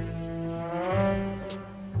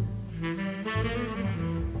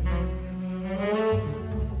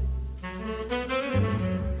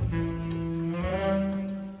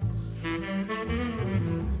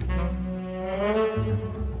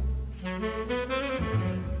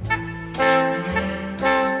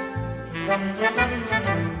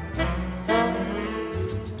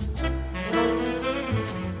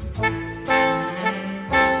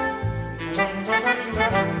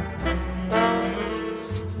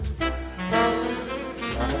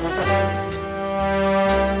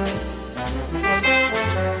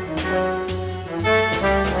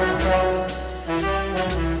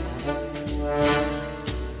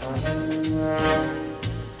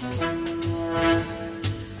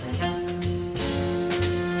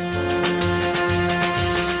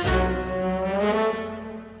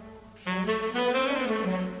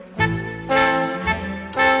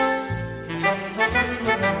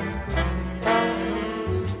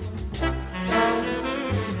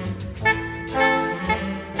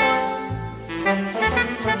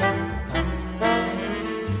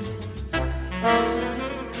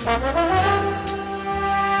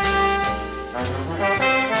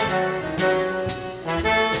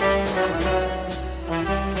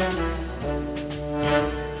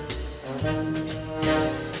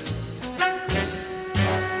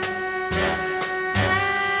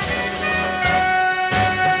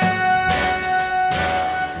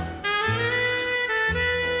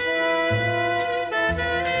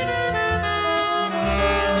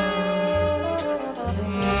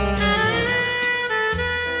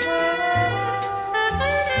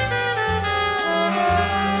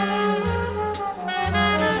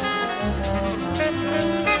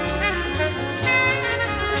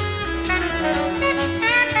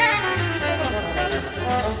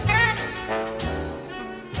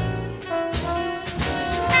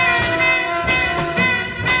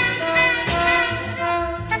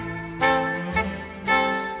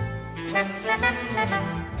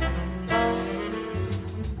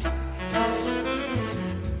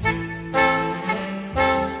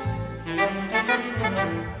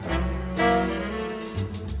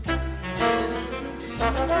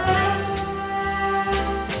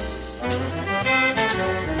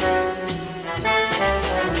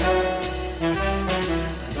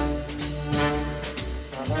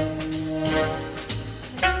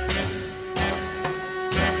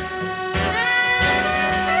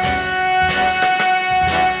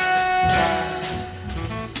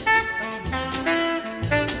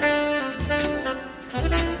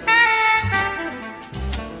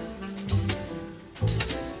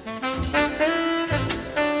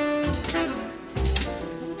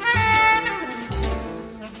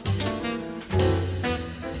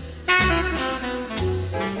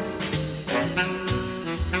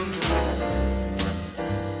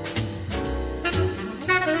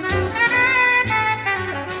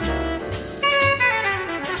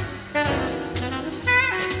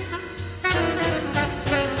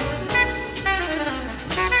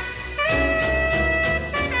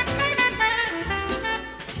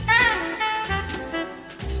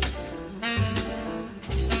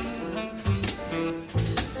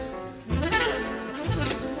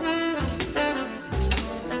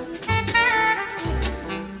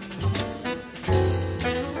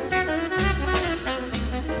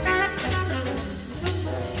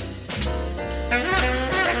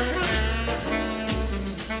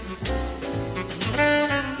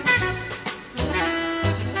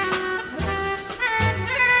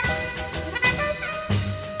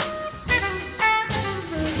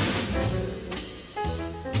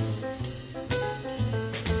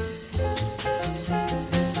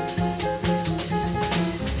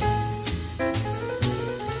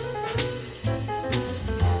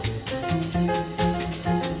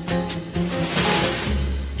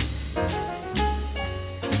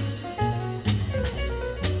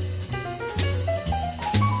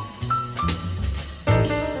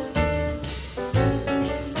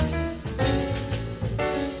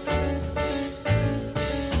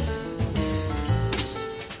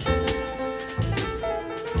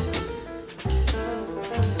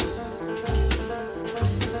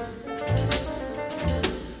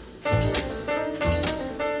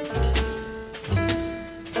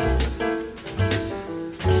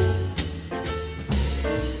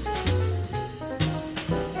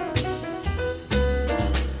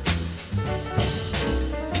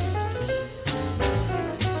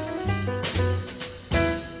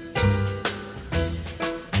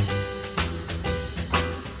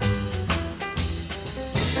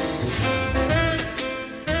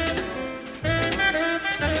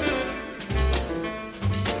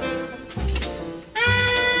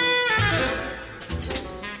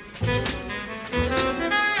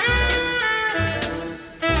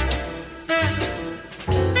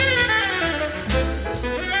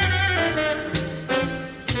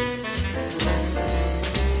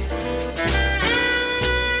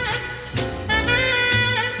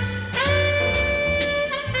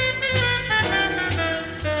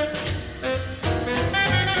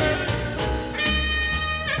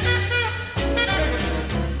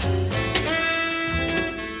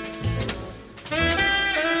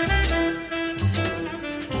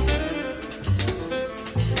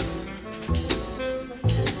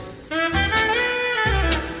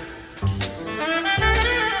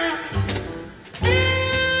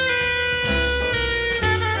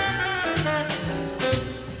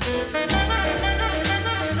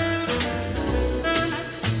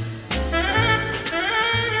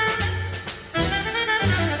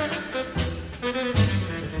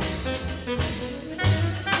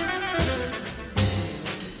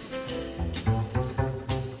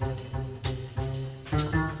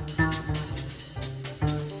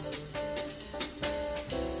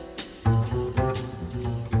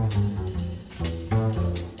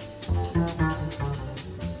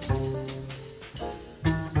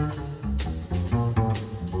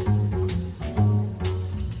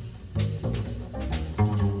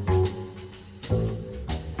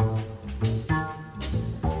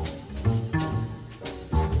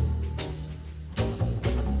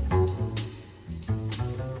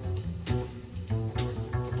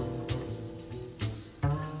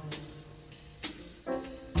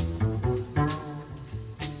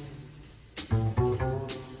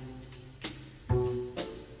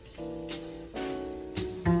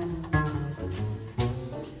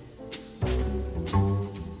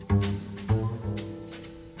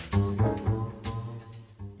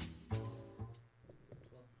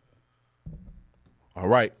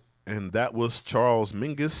 right. And that was Charles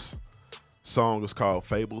Mingus. Song is called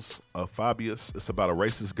Fables of Fabius. It's about a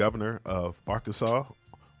racist governor of Arkansas,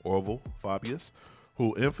 Orville Fabius,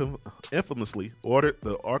 who infamously ordered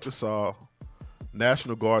the Arkansas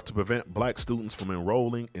National Guard to prevent black students from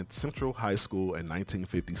enrolling in Central High School in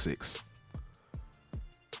 1956.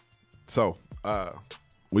 So,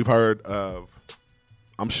 we've heard of,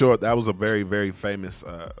 I'm sure that was a very, very famous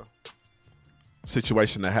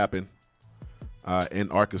situation that happened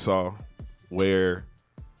in Arkansas where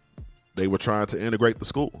they were trying to integrate the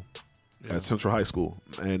school at Central High School.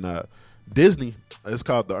 And Disney, it's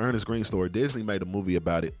called The Ernest Green Story. Disney made a movie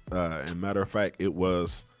about it. And matter of fact, it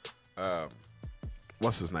was,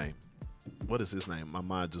 what's his name? What is his name? My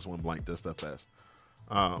mind just went blank just that fast.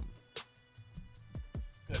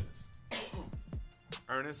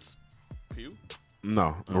 Ernest Pugh?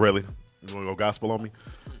 No, really? You want to go gospel on me?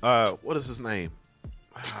 What is his name?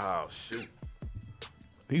 Oh, shoot.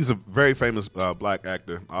 He's a very famous black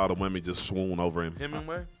actor. All the women just swoon over him.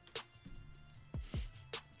 Hemingway?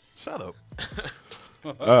 Shut up.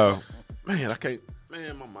 Man, I can't.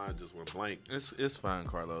 Man, my mind just went blank. It's fine,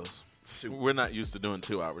 Carlos. We're not used to doing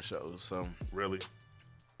 2-hour shows, so. Really?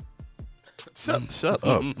 Shut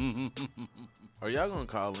up. Are y'all going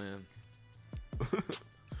to call in?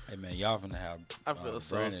 Hey, man, y'all finna have. I feel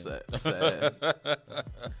so Brandon. sad.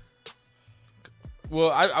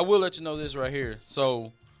 Well, I will let you know this right here.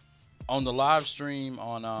 So, on the live stream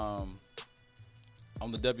on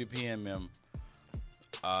the WPMM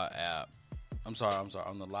app, I'm sorry,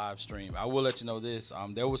 on the live stream, I will let you know this.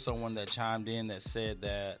 There was someone that chimed in that said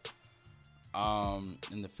that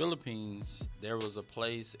in the Philippines there was a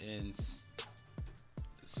place in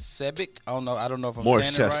Cebic. I don't know if I'm Morris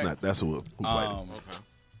saying Chestnut. it right. That's who played it. Okay.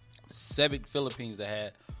 Cebic, Philippines, that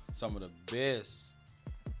had some of the best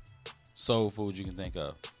soul food you can think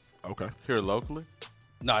of. Okay. Here locally?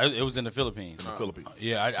 No, it was in the Philippines. In the Philippines.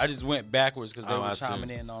 Yeah, I just went backwards because they Oh, were I see.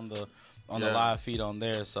 chiming in on the Yeah. live feed on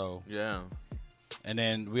there. So, Yeah. and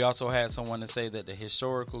then we also had someone to say that the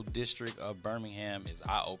historical district of Birmingham is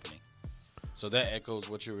eye-opening. So that echoes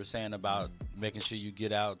what you were saying about making sure you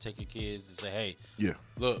get out, take your kids, and say, "Hey, Yeah.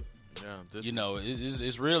 look, Yeah.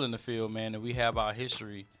 it's real in the field, man, and we have our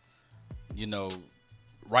history. You know,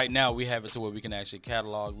 right now we have it to where we can actually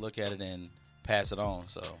catalog, look at it, and pass it on."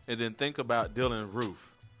 So, And then think about Dylan Roof,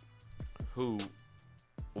 who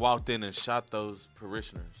walked in and shot those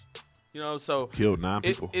parishioners. You know, so Killed 9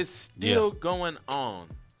 people. it's still going on.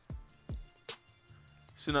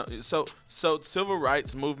 So civil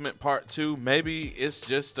rights movement part 2, maybe it's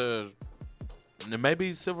just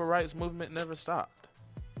maybe civil rights movement never stopped.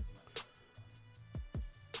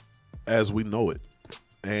 As we know it.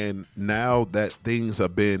 And now that things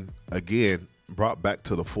have been, again, brought back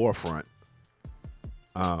to the forefront,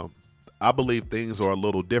 I believe things are a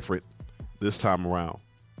little different this time around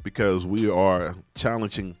because we are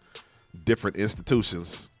challenging different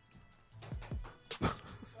institutions.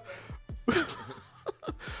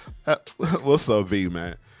 What's up, V,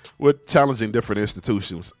 man? We're challenging different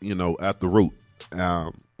institutions, you know, at the root.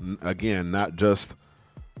 Again, not just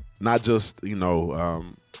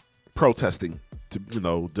protesting to, you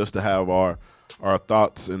know, just to have our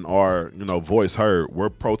thoughts and our, you know, voice heard. We're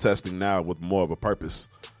protesting now with more of a purpose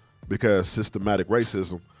because systematic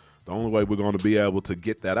racism, the only way we're going to be able to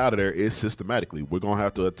get that out of there is systematically. We're going to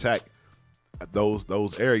have to attack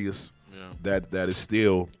those areas that is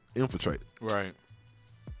still infiltrated. Right.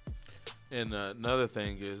 And another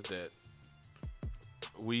thing is that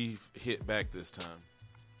we've hit back this time.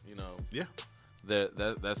 You know. Yeah.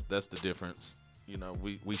 That's the difference. You know,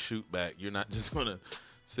 we shoot back. You're not just gonna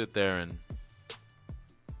sit there and,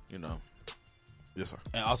 you know. Yes, sir.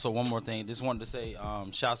 and also one more thing, just wanted to say,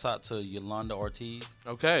 shouts out to Yolanda Ortiz.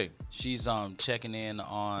 Okay. She's checking in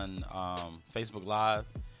on Facebook Live,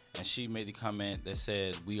 and she made the comment that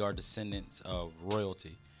said, "We are descendants of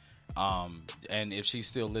royalty." And if she's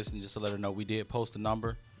still listening, just to let her know, we did post a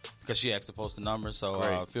number because she asked to post a number. So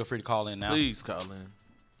Great. feel free to call in now. Please call in.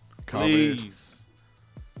 Call in. Please.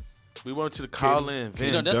 We want you to call in, Vin.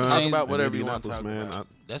 You know, that's talk a James- about whatever you want Indianapolis, to talk about.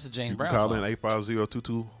 That's a James You can Brown call song. in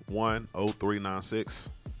 850-221-0396.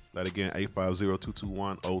 That again,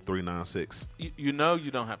 850-221-0396. You know you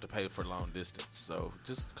don't have to pay for long distance, so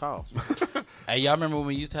just call. Hey, y'all remember when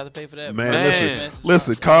we used to have to pay for that? Man, Man.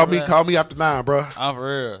 listen, call me after 9, bro. I'm for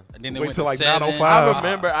real. And then they Wait went till to like 7. 9:05. I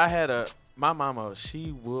remember I had my mama,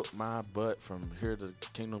 she whooped my butt from here to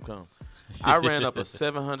Kingdom Come. I ran up a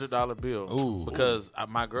 $700 bill Ooh. because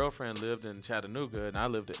my girlfriend lived in Chattanooga and I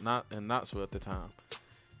lived in Knoxville at the time.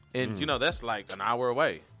 And you know that's like an hour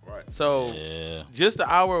away. Right. So Yeah. just an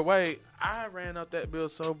hour away, I ran up that bill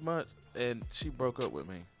so much, and she broke up with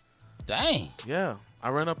me. Dang. Yeah, I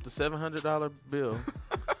ran up the $700 bill.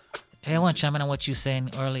 Hey, I want to chime in on what you saying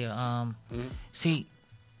earlier. See,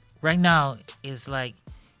 right now is like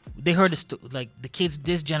they heard like the kids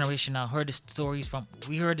this generation now heard the stories from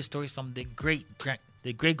the great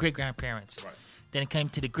great grandparents. Right. Then it came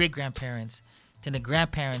to the great grandparents, then the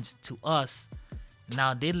grandparents to us.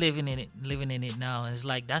 Now they're living in it now. And it's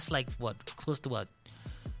like that's like what close to what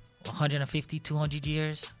 150, 200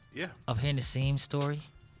 years Yeah. of hearing the same story.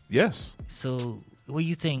 Yes. So what do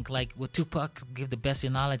you think? Like what Tupac give the best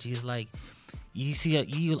analogy is like you see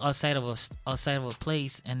you outside of a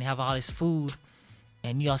place and they have all this food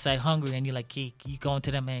and you outside hungry and you're like, hey, you going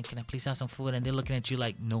to them, man, can I please have some food? And they're looking at you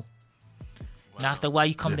like, no. And after a while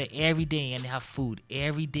you come there every day and they have food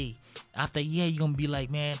every day. After a year you're gonna be like,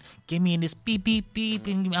 man, get me in this beep beep beep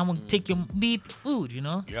and I'm gonna take your beep food, you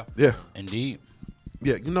know? Yeah. Yeah. Indeed.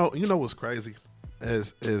 Yeah. You know what's crazy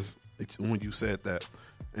is when you said that,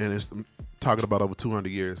 and it's talking about over 200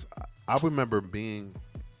 years. I remember when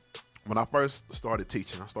I first started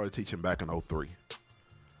teaching. I started teaching back in 2003,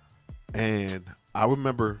 and I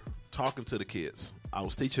remember talking to the kids. I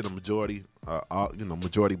was teaching a majority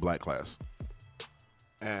black class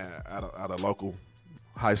at a local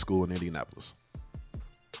high school in Indianapolis.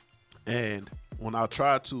 And when I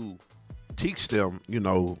tried to teach them,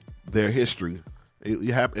 their history,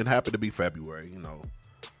 it happened to be February,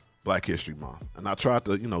 Black History Month. And I tried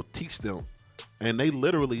to, teach them. And they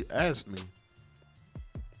literally asked me,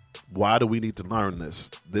 why do we need to learn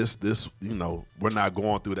this? This, we're not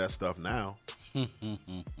going through that stuff now.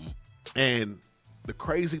 And the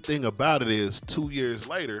crazy thing about it is 2 years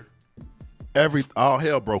later, all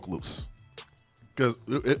hell broke loose. Because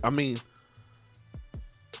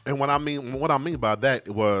and what I mean by that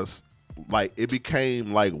was like it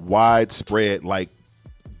became like widespread, like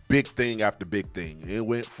big thing after big thing. It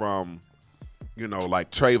went from,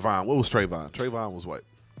 like Trayvon. What was Trayvon? Trayvon was what?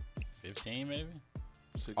 15 maybe?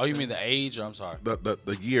 Oh, you mean the age? I'm sorry.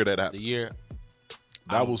 The year that happened. The year.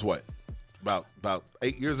 That was what? About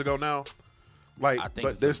 8 years ago now? Like, I think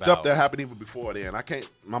but there's stuff that happened even before then.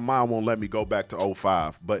 My mind won't let me go back to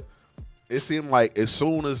 2005, but it seemed like as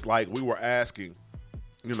soon as like we were asking,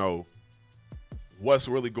 what's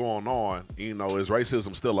really going on, is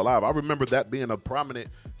racism still alive? I remember that being a prominent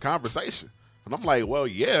conversation. And I'm like, well,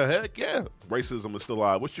 yeah, heck yeah, racism is still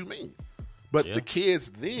alive. What you mean? But the kids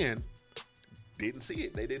then didn't see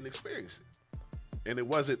it. They didn't experience it. And it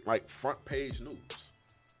wasn't like front page news.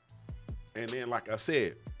 And then, like I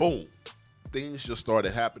said, boom, things just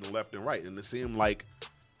started happening left and right. And it seemed like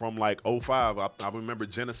from like 2005, I remember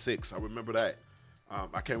Jenna 6. I remember that.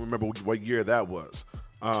 I can't remember what year that was.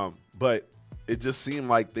 But it just seemed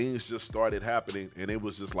like things just started happening. And it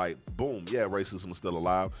was just like, boom, yeah, racism is still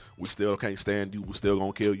alive. We still can't stand you. We're still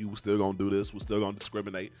going to kill you. We're still going to do this. We're still going to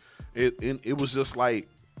discriminate. It was just like,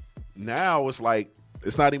 now it's like,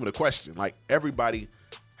 it's not even a question. Like everybody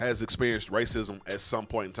has experienced racism at some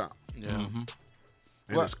point in time. Yeah.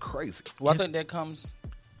 And it's crazy. Well, I think that comes.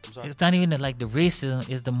 I'm sorry. It's not even like the racism,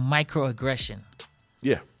 it's the microaggression.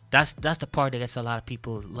 Yeah. That's the part that gets a lot of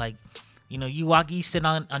people like, you sit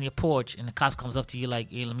on your porch and the cops comes up to you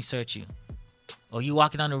like, hey, let me search you. Or you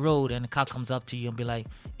walking on the road and the cop comes up to you and be like,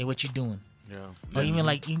 hey, what you doing? Yeah. Or even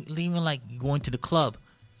like you going to the club,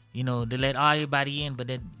 they let everybody in, but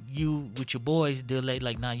then you with your boys, they'll let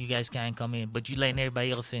like, nah, you guys can't come in, but you letting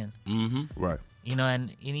everybody else in. Mm-hmm. Right.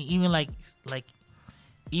 And even like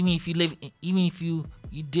even if you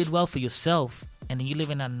did well for yourself and then you live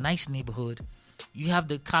in a nice neighborhood, you have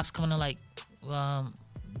the cops coming in like,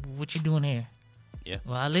 what you doing here? Yeah.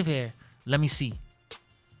 Well, I live here. Let me see.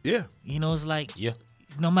 Yeah. It's like, Yeah.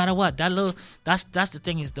 no matter what, that's the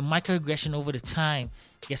thing is the microaggression over the time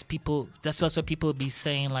gets people. That's what people be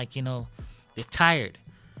saying like, they're tired.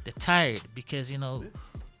 They're tired because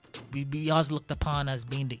we always looked upon as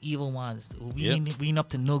being the evil ones. We ain't up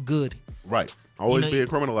to no good. Right. Always You know, being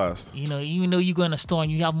criminalized. Even though you go in a store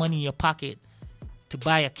and you have money in your pocket to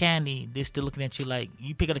buy a candy, they're still looking at you like,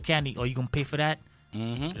 you pick up the candy, or you gonna pay for that?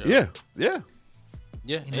 Mm-hmm. Yeah. Yeah.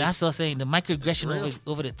 Yeah. And that's what I'm saying. The microaggression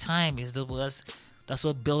over the time that's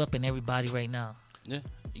what built up in everybody right now. Yeah.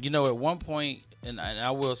 At one point, and I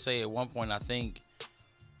will say at one point, I think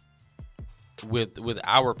with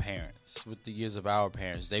our parents, with the years of our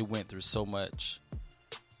parents, they went through so much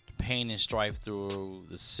pain and strife through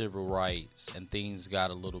the civil rights, and things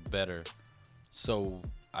got a little better. So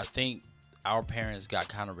I think our parents got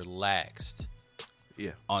kind of relaxed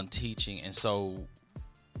on teaching, and so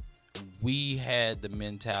we had the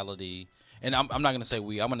mentality, and I'm not gonna say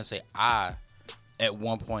we. I'm gonna say I, at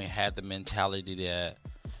one point, had the mentality that,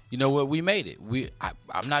 you know what, we made it.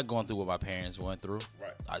 I'm not going through what my parents went through.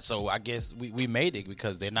 Right. So I guess we made it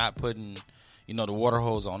because they're not putting, the water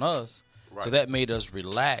hose on us. Right. So that made us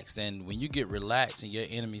relaxed. And when you get relaxed and your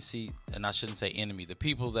enemy see, and I shouldn't say enemy, the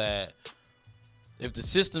people that, if the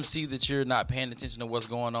system see that you're not paying attention to what's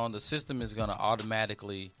going on, the system is going to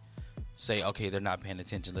automatically say, okay, they're not paying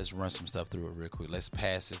attention. Let's run some stuff through it real quick. Let's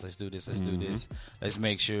pass this. Let's do this. Let's do this. Let's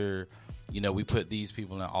make sure, we put these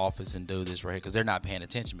people in office and do this right here because they're not paying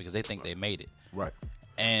attention because they think they made it. Right.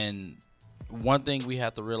 And one thing we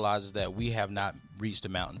have to realize is that we have not reached the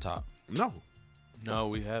mountaintop. No,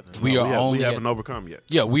 we haven't. We haven't overcome yet.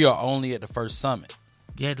 Yeah, we are only at the first summit.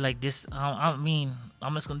 Yeah, like this. I'm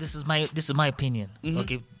just gonna. This is my opinion.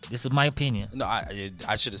 Okay, this is my opinion. No,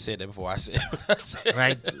 I should have said that before I said what I said.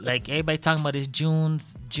 Right, like everybody talking about this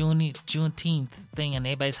Juneteenth thing, and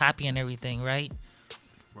everybody's happy and everything, right?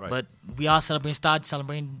 Right. But we all started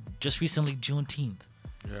celebrating just recently Juneteenth.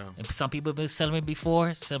 Yeah. And some people have been celebrating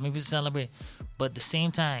before, some people celebrate, but at the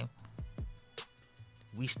same time,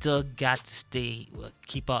 we still got to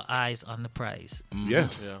keep our eyes on the prize.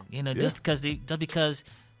 Yes. Yeah. Just because we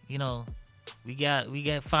got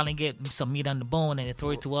finally get some meat on the bone and they throw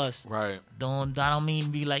it to us. Right. I don't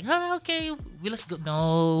mean be like, okay, let's go.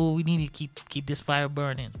 No, we need to keep this fire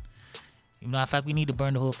burning. In fact, we need to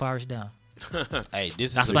burn the whole forest down. Hey,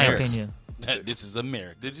 that's my opinion. This is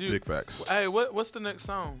America. Did you? Big facts. Hey, what's the next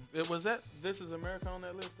song? Was that This Is America on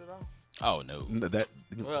that list at all? Oh no.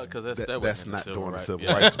 Because that's not during the civil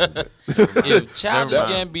right. rights movement. If Childish Never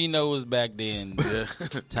mind. Gambino was back then,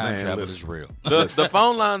 time travel is real. The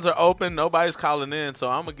phone lines are open. Nobody's calling in, so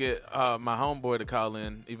I'm gonna get my homeboy to call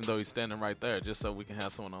in, even though he's standing right there, just so we can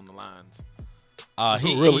have someone on the lines.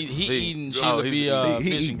 He eating Sheila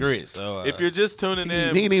fish and grits. So if you're just tuning in,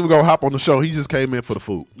 he didn't even go hop on the show. He just came in for the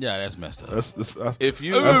food. yeah, that's messed up. if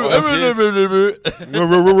you were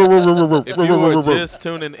just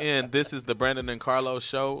tuning in, this is the Brandon and Carlos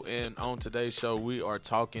show, and on today's show, we are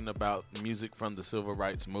talking about music from the civil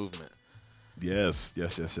rights movement. Yes.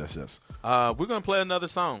 We're gonna play another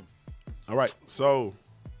song. All right. So,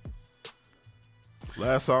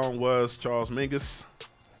 last song was Charles Mingus.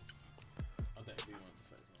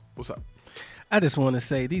 What's up? I just want to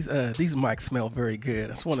say these mics smell very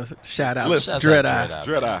good. I just want to shout out Listen, Dread Eye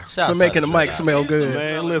Dread-Eye. for making the mic smell good.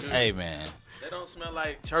 Man, listen. Hey man, They don't smell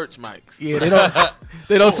like church mics. Yeah,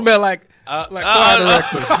 they don't smell like choir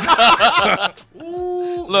director.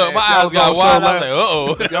 look, my eyes got wide. I was like,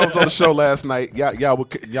 uh-oh. If y'all was on the show last night, y'all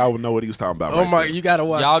would know what he was talking about. Oh my, you gotta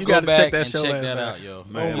watch. Y'all you go gotta back check that and show check last that night. out, yo.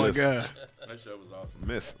 Man, Oh my listen. god. That show was awesome.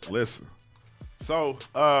 Listen. So,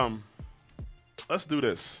 let's do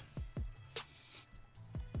this.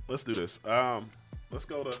 Let's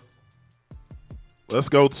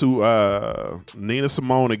go to Nina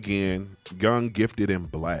Simone again. Young, Gifted, and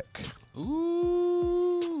Black.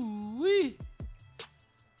 Ooh wee.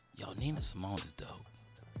 Yo, Nina Simone is dope.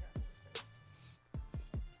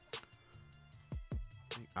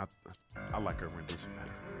 I like her rendition.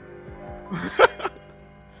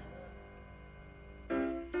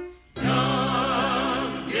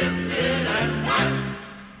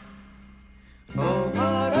 Oh,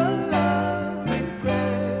 what a lovely,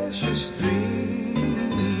 precious dream.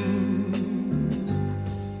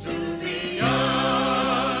 To be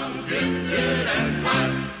young, gifted, and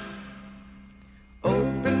fun.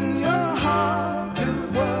 Open your heart to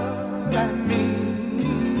what I mean.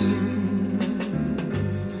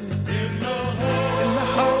 In the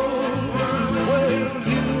whole world,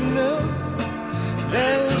 you know,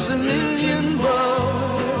 there's a million worlds.